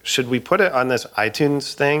was like, should we put it on this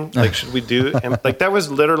iTunes thing? Like, should we do? And like that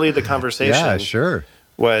was literally the conversation. Yeah, sure.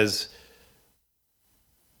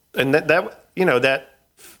 And that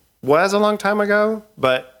was a long time ago,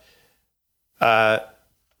 but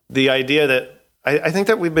the idea that I think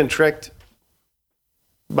that we've been tricked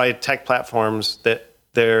by tech platforms that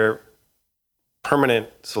they're permanent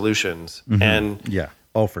solutions. Mm-hmm. And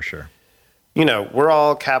for sure. We're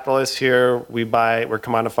all capitalists here. We're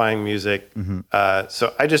commodifying music. Mm-hmm.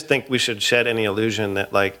 So I just think we should shed any illusion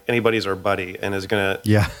that like anybody's our buddy and is going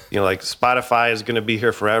to, like Spotify is going to be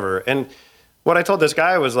here forever. And what I told this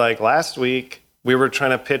guy was like last week we were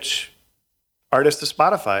trying to pitch artists to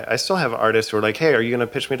Spotify. I still have artists who are like, hey, are you going to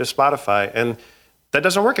pitch me to Spotify? And that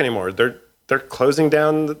doesn't work anymore. They're closing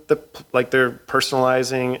down they're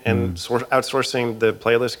personalizing and outsourcing the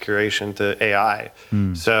playlist curation to AI.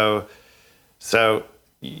 So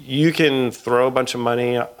you can throw a bunch of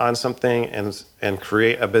money on something and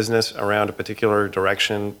create a business around a particular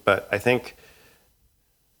direction, but I think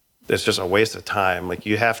it's just a waste of time. Like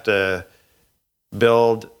you have to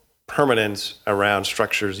build permanence around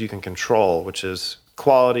structures you can control, which is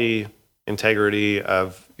quality, integrity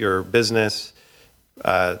of your business,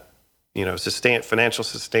 financial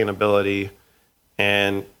sustainability,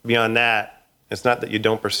 and beyond that, it's not that you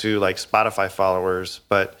don't pursue like Spotify followers,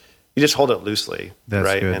 but you just hold it loosely. That's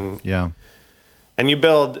right? Good. And you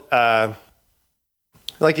build,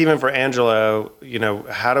 like even for Angelo,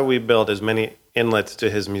 how do we build as many inlets to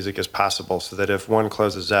his music as possible so that if one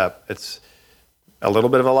closes up, it's a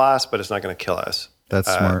little bit of a loss, but it's not going to kill us. That's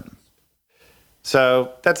smart.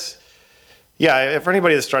 So that's, for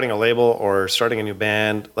anybody that's starting a label or starting a new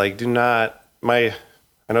band, like I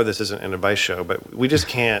know this isn't an advice show, but we just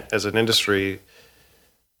can't, as an industry,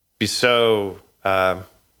 be so, I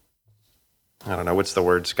don't know, what's the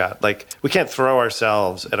word, Scott? Like, we can't throw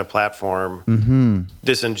ourselves at a platform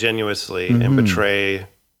disingenuously and betray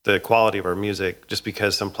the quality of our music just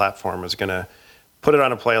because some platform is going to put it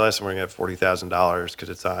on a playlist and we're going to get $40,000 because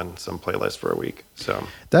it's on some playlist for a week. So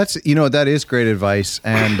that's, that is great advice.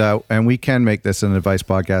 And we can make this an advice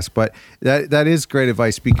podcast, but that is great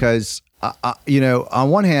advice because on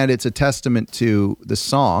one hand, it's a testament to the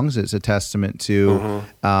songs. It's a testament to,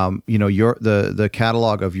 the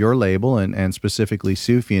catalog of your label and specifically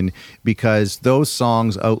Sufjan, because those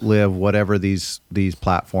songs outlive whatever these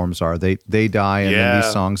platforms are. They die, and then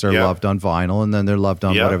these songs are loved on vinyl, and then they're loved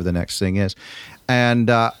on whatever the next thing is. And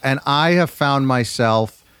I have found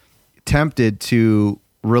myself tempted to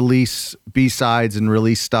release B-sides and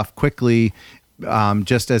release stuff quickly,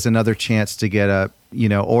 just as another chance to get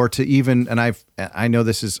or to even, and I know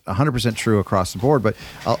this is 100% true across the board, but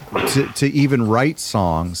to even write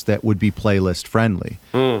songs that would be playlist friendly.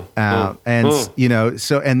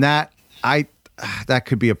 That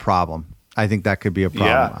could be a problem. I think that could be a problem.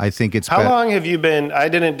 Yeah. I think it's How long have you been? I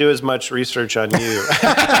didn't do as much research on you.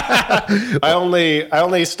 I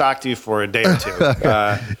only stalked you for a day or two.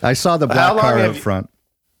 I saw the black car up front.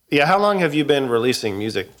 Yeah, how long have you been releasing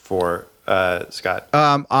music for, Scott?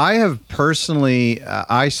 I have personally,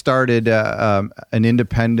 I started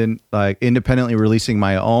independently releasing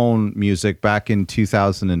my own music back in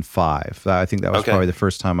 2005. I think that was probably the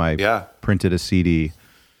first time I printed a CD.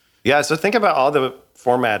 Yeah, so think about all the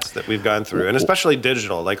formats that we've gone through, and especially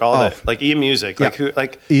digital, like like e-music,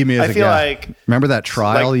 e-music. I feel like, remember that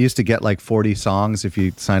trial? You used to get like 40 songs if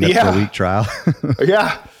you signed up for a week trial.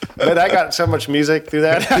 Yeah, but I got so much music through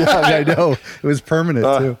that. I know, it was permanent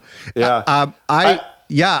too.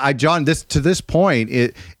 John, to this point,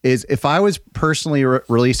 it is, if I was personally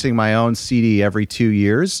releasing my own CD every 2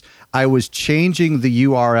 years, I was changing the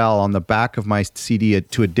URL on the back of my CD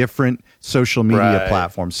to a different social media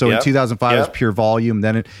platform. So in 2005 it was Pure Volume,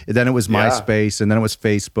 then it was MySpace, and then it was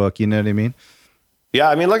Facebook. You know what I mean? Yeah,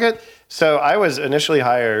 I mean, so I was initially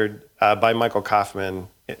hired by Michael Kaufman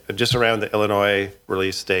just around the Illinois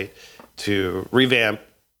release date to revamp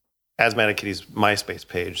Asthmatic Kitty's MySpace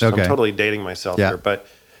page. So I'm totally dating myself here, but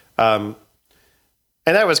and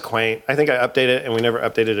that was quaint. I think I updated it, and we never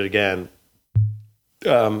updated it again.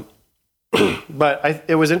 But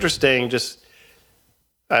it was interesting.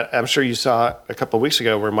 I'm sure you saw a couple of weeks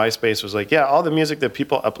ago where MySpace was like, all the music that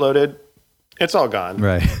people uploaded, it's all gone.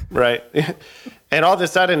 Right. And all of a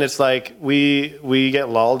sudden, it's like we get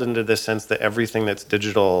lulled into this sense that everything that's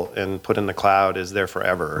digital and put in the cloud is there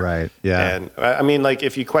forever. Right. Yeah. And I mean, like,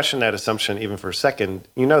 if you question that assumption even for a second,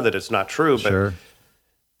 you know that it's not true. But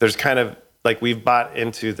there's kind of like, we've bought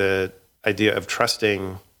into the idea of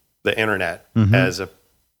trusting the internet as a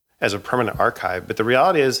permanent archive. But the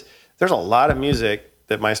reality is, there's a lot of music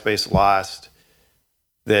that MySpace lost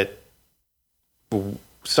that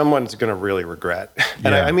someone's going to really regret.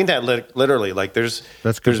 And I mean that literally. Like, there's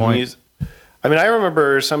music. I mean, I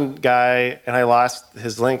remember some guy, and I lost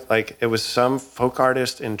his link. Like, it was some folk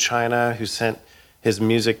artist in China who sent his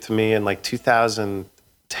music to me in like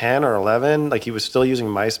 2010 or 11. Like, he was still using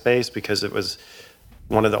MySpace because it was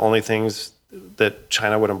one of the only things that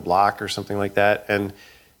China wouldn't block or something like that. And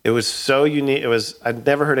it was so unique. I'd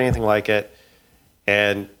never heard anything like it.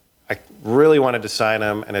 And I really wanted to sign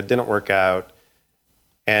him, and it didn't work out.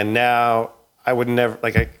 And now I would never,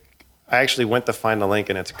 like, I actually went to find the link,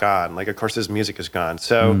 and it's gone. Like, of course, his music is gone.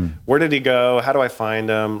 So where did he go? How do I find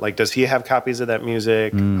him? Like, does he have copies of that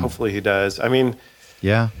music? Hopefully he does. I mean,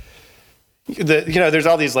 there's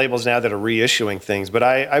all these labels now that are reissuing things, but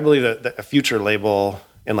I believe that a future label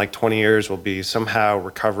in like 20 years will be somehow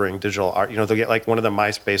recovering digital art. They'll get like one of the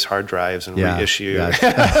MySpace hard drives and reissue.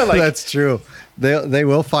 That's true. They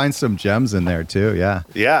will find some gems in there too. Yeah.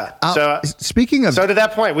 Yeah. So to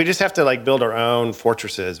that point, we just have to like build our own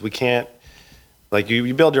fortresses. We can't, like,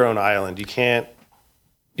 you build your own island. You can't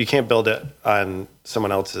build it on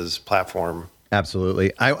someone else's platform.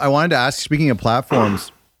 Absolutely. I wanted to ask, speaking of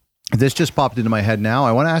platforms, this just popped into my head now.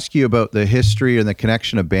 I want to ask you about the history and the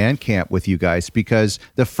connection of Bandcamp with you guys, because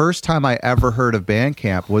the first time I ever heard of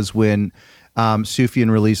Bandcamp was when Sufjan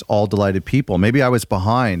released All Delighted People. Maybe I was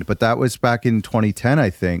behind, but that was back in 2010, I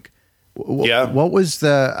think. What was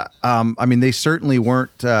the? I mean, they certainly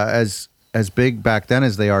weren't as big back then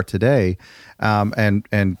as they are today,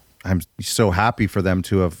 and I'm so happy for them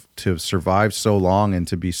to have survived so long and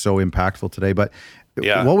to be so impactful today. But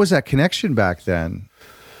what was that connection back then?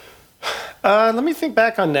 Let me think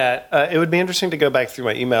back on that. It would be interesting to go back through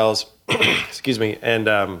my emails, excuse me, and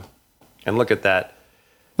look at that.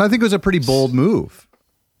 I think it was a pretty bold move.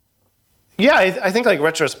 Yeah, I think, like,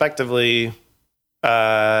 retrospectively,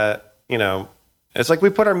 it's like we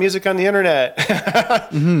put our music on the internet.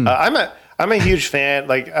 I'm a huge fan.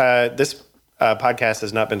 Like, this podcast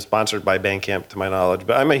has not been sponsored by Bandcamp, to my knowledge,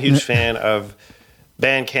 but I'm a huge fan of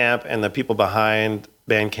Bandcamp and the people behind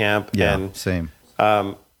Bandcamp. Yeah, and same.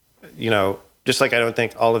 Just like I don't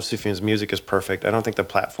think all of Sufjan's music is perfect. I don't think the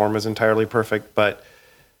platform is entirely perfect, but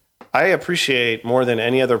I appreciate more than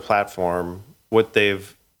any other platform what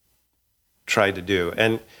they've tried to do.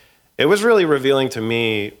 And it was really revealing to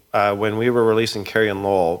me when we were releasing Carrie and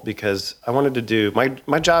Lowell, because I wanted to do,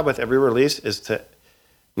 my job with every release is to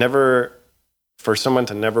for someone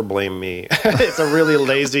to never blame me. It's a really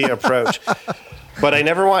lazy approach. But I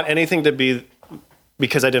never want anything to be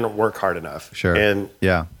because I didn't work hard enough. Sure. And,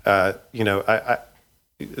 yeah. I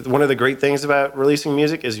one of the great things about releasing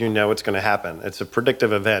music is it's going to happen. It's a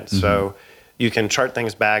predictive event. Mm-hmm. So you can chart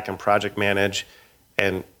things back and project manage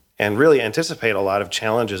and really anticipate a lot of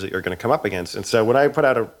challenges that you're going to come up against. And so when I put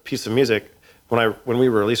out a piece of music, when we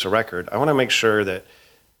release a record, I want to make sure that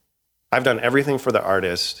I've done everything for the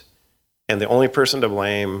artist, and the only person to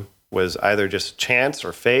blame was either just chance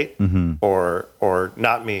or fate, mm-hmm. or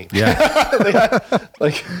not me. Yeah,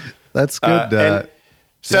 like that's good.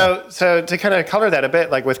 So to kind of color that a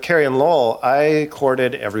bit, like with Carrie and Lowell, I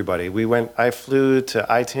courted everybody. I flew to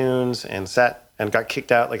iTunes and sat and got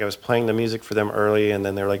kicked out. Like I was playing the music for them early, and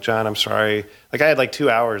then they're like, "John, I'm sorry." Like I had like 2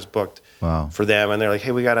 hours booked for them, and they're like,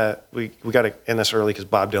 "Hey, we gotta end this early because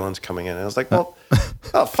Bob Dylan's coming in." And I was like, "Well,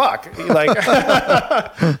 oh fuck!" Like,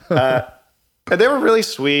 and they were really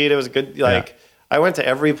sweet. It was good. Like I went to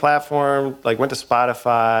every platform. Like went to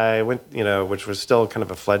Spotify. Which was still kind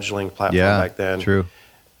of a fledgling platform back then. True.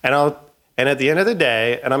 And at the end of the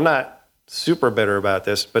day, and I'm not super bitter about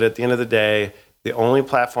this, but at the end of the day, the only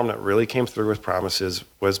platform that really came through with promises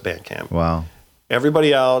was Bandcamp. Wow.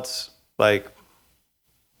 Everybody else, like,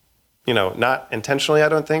 not intentionally, I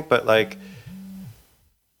don't think, but like,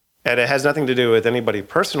 and it has nothing to do with anybody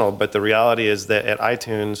personal, but the reality is that at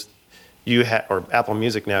iTunes, or Apple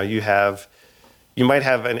Music now, you might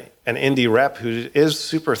have an indie rep who is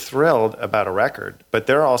super thrilled about a record, but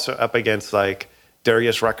they're also up against like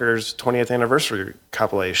Darius Rucker's 20th anniversary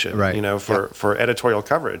compilation, right. for editorial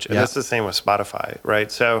coverage. And that's the same with Spotify,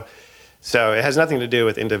 right? So it has nothing to do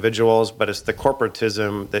with individuals, but it's the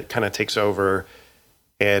corporatism that kind of takes over.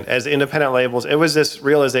 And as independent labels, it was this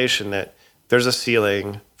realization that there's a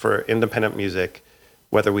ceiling for independent music,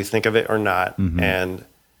 whether we think of it or not. Mm-hmm. And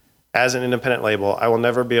as an independent label, I will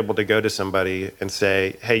never be able to go to somebody and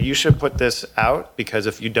say, hey, you should put this out, because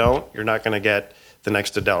if you don't, you're not going to get the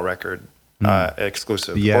next Adele record.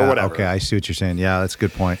 Exclusive or whatever. Okay, I see what you're saying. Yeah, that's a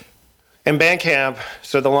good point. And Bandcamp,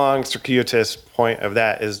 so the long circuitous point of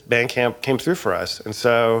that is Bandcamp came through for us. And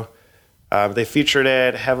so they featured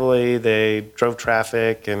it heavily. They drove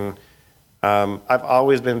traffic, and I've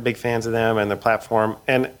always been big fans of them and their platform.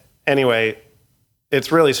 And anyway,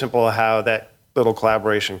 it's really simple how that little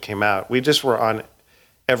collaboration came out. We just were on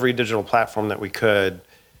every digital platform that we could,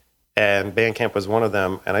 and Bandcamp was one of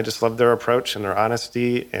them. And I just loved their approach and their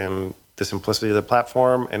honesty and the simplicity of the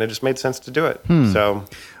platform, and it just made sense to do it. So,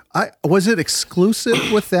 was it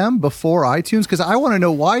exclusive with them before iTunes? Because I want to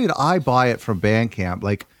know, why did I buy it from Bandcamp?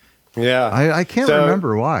 Like, I can't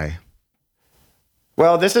remember why.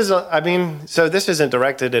 Well, this isn't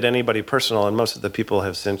directed at anybody personal, and most of the people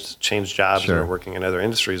have since changed jobs and are working in other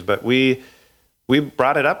industries. But we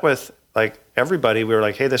brought it up with like everybody. We were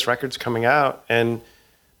like, hey, this record's coming out, and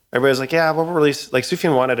everybody was like, yeah, we'll release, like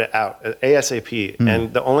Sufjan wanted it out ASAP.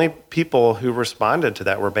 And the only people who responded to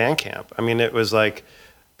that were Bandcamp. I mean, it was like,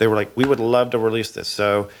 they were like, we would love to release this.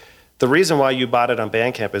 So the reason why you bought it on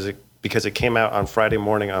Bandcamp is because it came out on Friday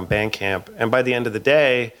morning on Bandcamp. And by the end of the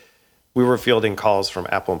day, we were fielding calls from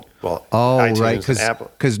Apple, iTunes, right,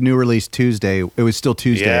 because new release Tuesday, it was still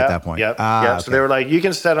Tuesday at that point. Yep. Okay. So they were like, you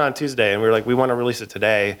can set it on Tuesday. And we were like, we want to release it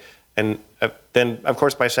today. And then, of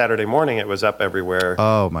course, by Saturday morning, it was up everywhere.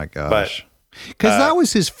 Oh, my gosh. Because that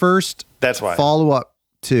was his first follow-up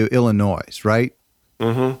to Illinois, right?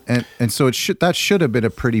 Mm-hmm. And so that should have been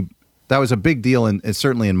that was a big deal, and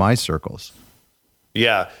certainly in my circles.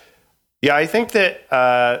 Yeah. Yeah, I think that,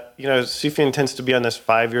 Sufjan tends to be on this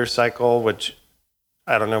 5-year cycle, which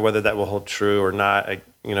I don't know whether that will hold true or not,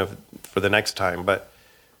 for the next time. But,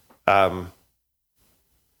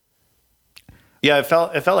 yeah, it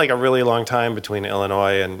felt like a really long time between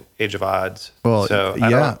Illinois and Age of Odds. Well, so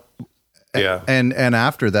and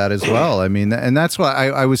after that as well. I mean, and that's why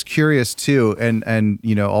I was curious too, and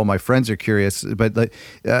all my friends are curious. But like,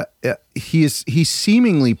 he's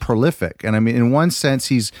seemingly prolific, and I mean, in one sense,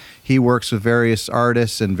 he works with various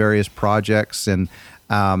artists and various projects, and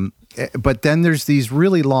but then there's these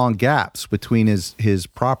really long gaps between his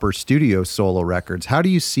proper studio solo records. How do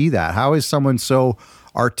you see that? How is someone so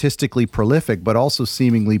artistically prolific, but also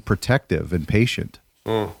seemingly protective and patient?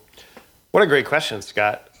 What a great question,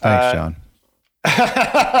 Scott. Thanks, John.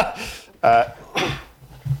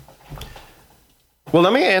 Well,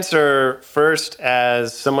 let me answer first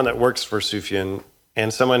as someone that works for Sufjan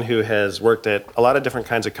and someone who has worked at a lot of different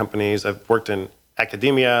kinds of companies. I've worked in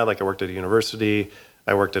academia, like I worked at a university.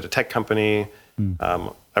 I worked at a tech company.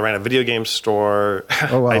 I ran a video game store.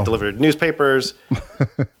 Oh, wow. I delivered newspapers.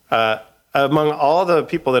 Among all the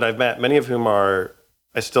people that I've met, many of whom I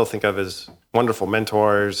still think of as wonderful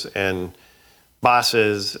mentors and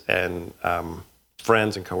bosses and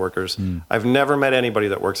friends and coworkers. I've never met anybody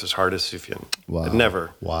that works as hard as Sufjan. Wow.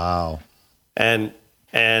 Never. Wow. And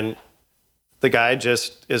the guy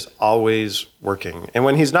just is always working. And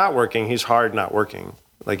when he's not working, he's hard not working.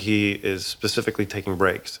 Like he is specifically taking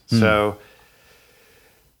breaks. So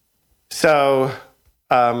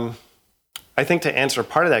I think to answer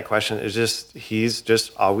part of that question is just he's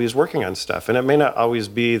just always working on stuff. And it may not always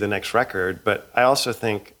be the next record, but I also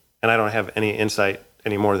think, and I don't have any insight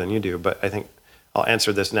any more than you do, but I think I'll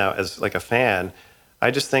answer this now as like a fan.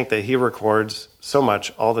 I just think that he records so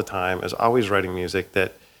much all the time, is always writing music,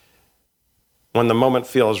 that when the moment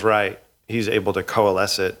feels right, he's able to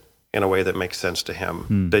coalesce it in a way that makes sense to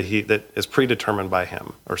him, that is predetermined by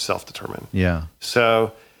him or self-determined. Yeah.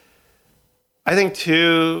 So I think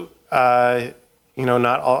too,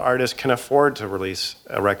 not all artists can afford to release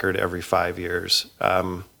a record every 5 years.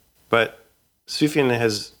 But Sufjan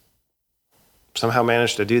has somehow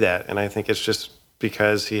managed to do that. And I think it's just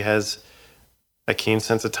because he has a keen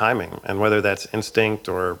sense of timing, and whether that's instinct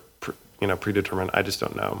or, predetermined, I just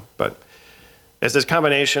don't know. But it's this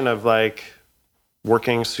combination of like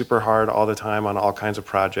working super hard all the time on all kinds of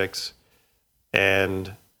projects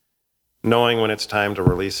and knowing when it's time to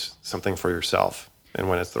release something for yourself and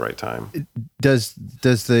when it's the right time. Does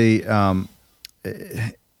the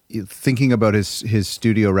thinking about his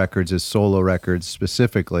studio records, his solo records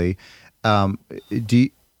specifically,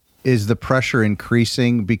 is the pressure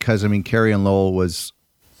increasing? Because Carrie and Lowell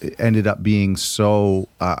ended up being so.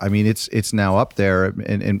 It's now up there,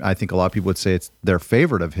 and I think a lot of people would say it's their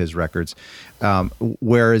favorite of his records.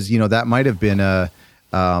 Whereas that might have been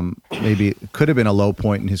maybe could have been a low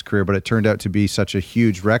point in his career, but it turned out to be such a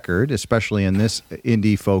huge record, especially in this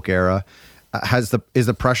indie folk era. Is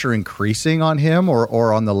the pressure increasing on him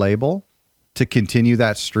or on the label to continue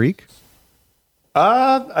that streak?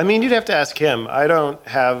 You'd have to ask him. I don't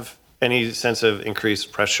have any sense of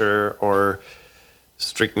increased pressure or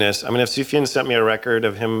strictness. If Sufjan sent me a record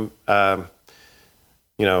of him,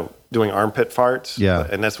 doing armpit farts,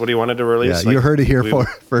 and that's what he wanted to release. Yeah, you heard it here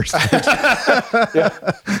first.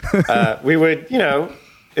 We would,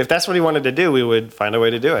 if that's what he wanted to do, we would find a way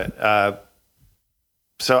to do it.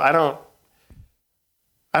 So I don't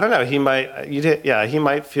know. He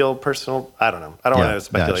might feel personal. I don't know. I don't want to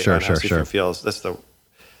speculate on how Sufjan feels.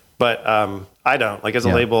 But I don't. Like as a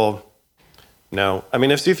label, no.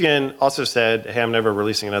 If Sufjan also said, "Hey, I'm never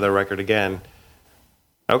releasing another record again,"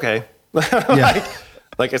 okay.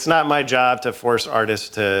 Like it's not my job to force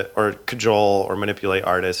artists or cajole or manipulate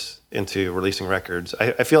artists into releasing records.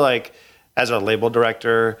 I feel like as a label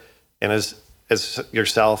director and as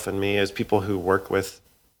yourself and me, as people who work with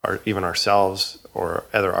even ourselves or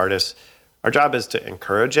other artists, our job is to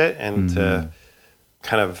encourage it and to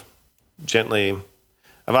kind of gently.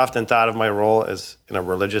 I've often thought of my role as, in a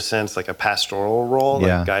religious sense, like a pastoral role,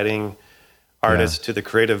 like guiding artists to the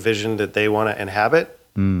creative vision that they want to inhabit.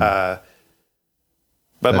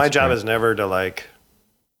 But my job is never to like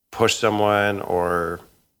push someone or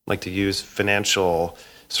like to use financial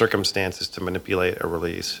circumstances to manipulate a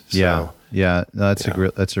release. So,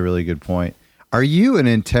 that's a really good point. Are you an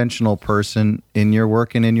intentional person in your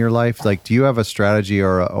work and in your life? Like, do you have a strategy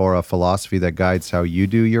or a philosophy that guides how you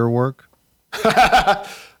do your work?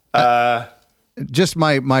 Just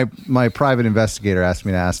my private investigator asked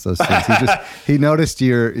me to ask those things. He noticed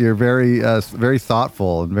you're very very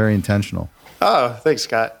thoughtful and very intentional. Oh, thanks,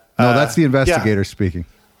 Scott. No, that's the investigator speaking.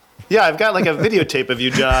 Yeah, I've got like a videotape of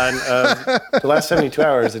you, John, of the last 72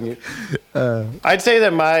 hours. And I'd say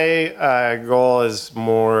that my goal is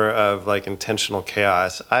more of like intentional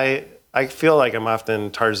chaos. I feel like I'm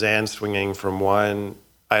often Tarzan swinging from one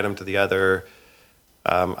item to the other.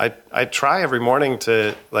 I try every morning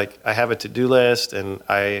to, like, I have a to-do list and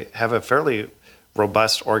I have a fairly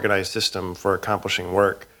robust, organized system for accomplishing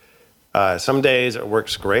work. Some days it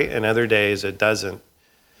works great and other days it doesn't.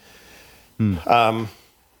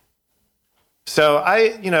 So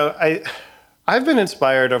I've been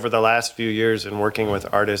inspired over the last few years in working with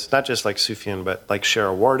artists, not just like Sufjan, but like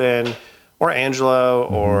Cheryl Warden or Angelo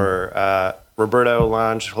or Roberto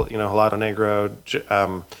Lange, Helado Negro,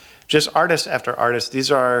 just artist after artist.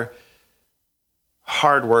 These are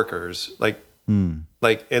hard workers, like in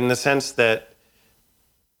the sense that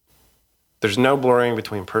there's no blurring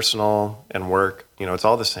between personal and work. It's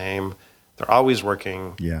all the same. They're always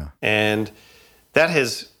working. Yeah. And that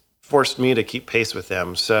has forced me to keep pace with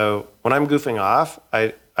them. So when I'm goofing off,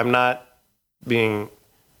 I'm not being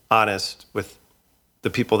honest with the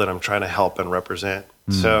people that I'm trying to help and represent.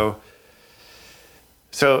 So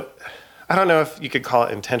I don't know if you could call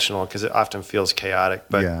it intentional, because it often feels chaotic,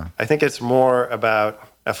 but I think it's more about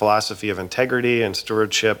a philosophy of integrity and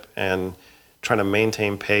stewardship and trying to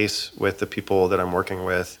maintain pace with the people that I'm working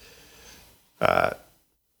with.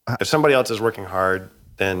 If somebody else is working hard,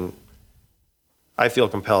 then I feel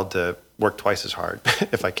compelled to work twice as hard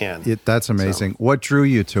if I can. That's amazing. So, what drew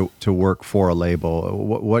you to work for a label?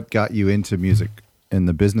 What got you into music and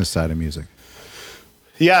the business side of music?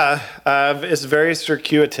 Yeah, it's very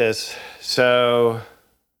circuitous. So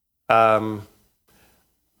I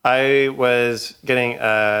was getting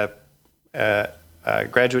a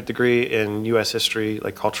graduate degree in U.S. history,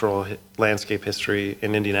 like cultural landscape history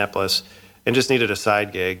in Indianapolis, and just needed a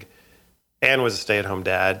side gig, and was a stay-at-home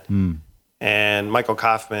dad. And Michael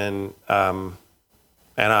Kaufman and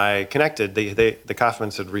I connected. The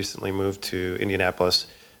Kaufmans had recently moved to Indianapolis.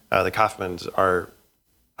 The Kaufmans are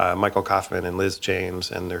Michael Kaufman and Liz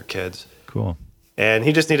James and their kids. Cool. And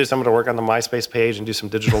he just needed someone to work on the MySpace page and do some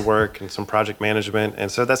digital work and some project management.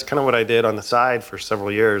 And so that's kind of what I did on the side for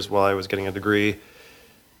several years while I was getting a degree.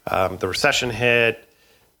 The recession hit.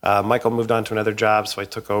 Michael moved on to another job, so I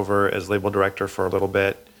took over as label director for a little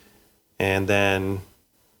bit. And then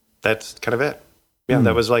that's kind of it. Yeah,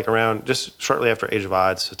 that was like around just shortly after Age of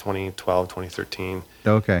Odds, so 2012, 2013.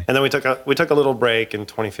 Okay. And then we took a little break in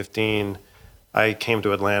 2015. I came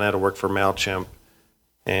to Atlanta to work for MailChimp.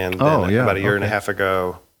 And then about a year and a half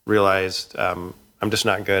ago, realized I'm just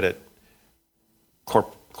not good at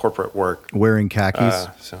corporate work. Wearing khakis?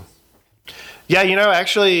 Yeah,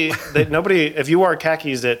 actually, if you wore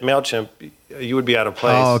khakis at MailChimp, you would be out of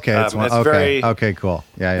place. Oh, okay. It's very cool.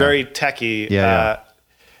 Yeah. Very techie.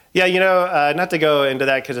 Not to go into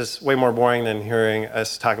that because it's way more boring than hearing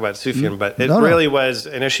us talk about Sufjan, but it really was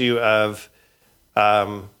an issue of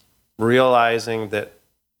realizing that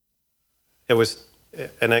it was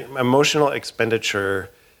an emotional expenditure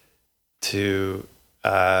to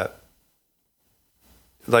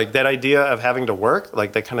like that idea of having to work,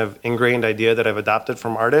 like that kind of ingrained idea that I've adopted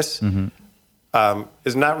from artists,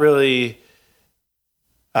 is not really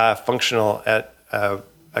functional at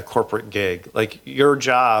a corporate gig. Like, your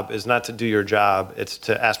job is not to do your job; it's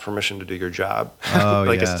to ask permission to do your job. Oh,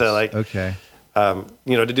 like yes. It's to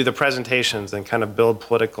to do the presentations and kind of build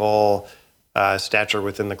political stature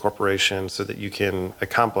within the corporation so that you can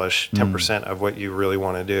accomplish 10% of what you really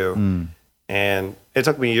want to do. And it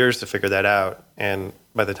took me years to figure that out. And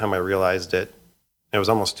by the time I realized it, it was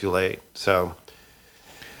almost too late. So,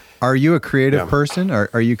 are you a creative person?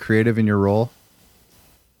 Are you creative in your role?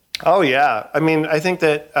 Oh, yeah. I mean, I think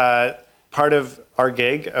that part of our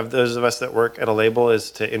gig, of those of us that work at a label,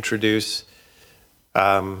 is to introduce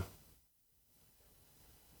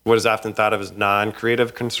what is often thought of as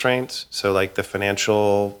non-creative constraints. So like the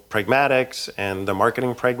financial pragmatics and the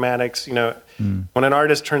marketing pragmatics. When an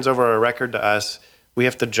artist turns over a record to us, we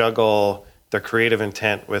have to juggle their creative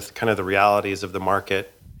intent with kind of the realities of the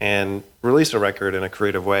market and release a record in a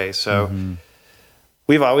creative way. So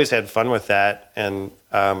we've always had fun with that, and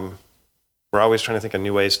we're always trying to think of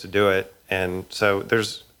new ways to do it. And so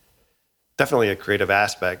there's definitely a creative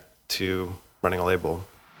aspect to running a label,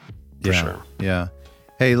 for sure. Yeah.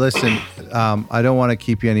 Hey, listen, I don't want to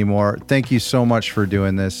keep you anymore. Thank you so much for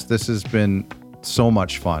doing this. This has been so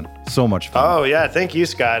much fun. So much fun. Oh, yeah. Thank you,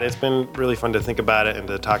 Scott. It's been really fun to think about it and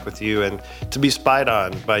to talk with you and to be spied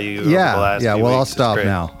on by you over the last few well, weeks. I'll stop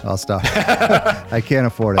now. I'll stop. I can't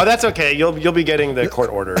afford it. Oh, that's okay. You'll be getting the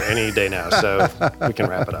court order any day now, so we can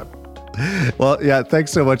wrap it up. Well, yeah,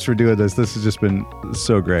 thanks so much for doing this. This has just been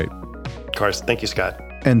so great. Of course. Thank you, Scott.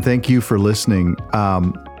 And thank you for listening.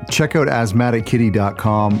 Check out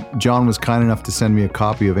asthmatickitty.com. John was kind enough to send me a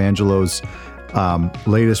copy of Angelo's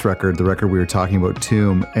latest record, the record we were talking about,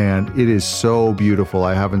 Tomb, and it is so beautiful.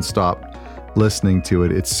 I haven't stopped listening to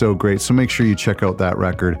it. It's so great. So make sure you check out that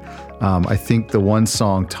record. I think the one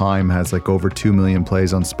song, Time, has like over 2 million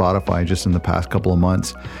plays on Spotify just in the past couple of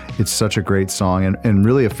months. It's such a great song and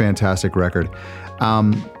really a fantastic record.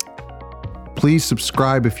 Please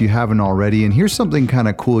subscribe if you haven't already. And here's something kind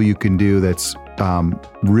of cool you can do that's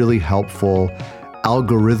really helpful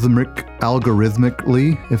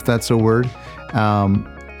algorithmically, if that's a word.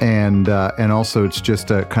 And also it's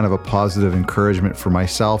just a kind of a positive encouragement for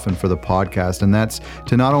myself and for the podcast. And that's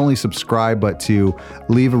to not only subscribe, but to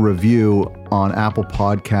leave a review on Apple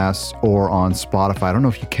Podcasts or on Spotify. I don't know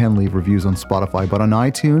if you can leave reviews on Spotify, but on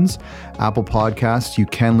iTunes, Apple Podcasts, you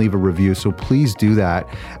can leave a review. So please do that.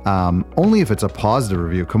 Only if it's a positive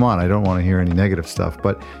review. Come on, I don't want to hear any negative stuff,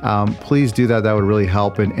 but please do that. That would really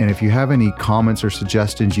help. And if you have any comments or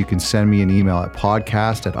suggestions, you can send me an email at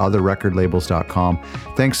podcast@otherrecordlabels.com.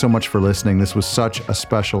 Thanks so much for listening. This was such a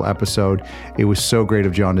special episode. It was so great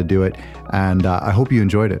of John to do it. And I hope you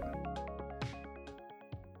enjoyed it.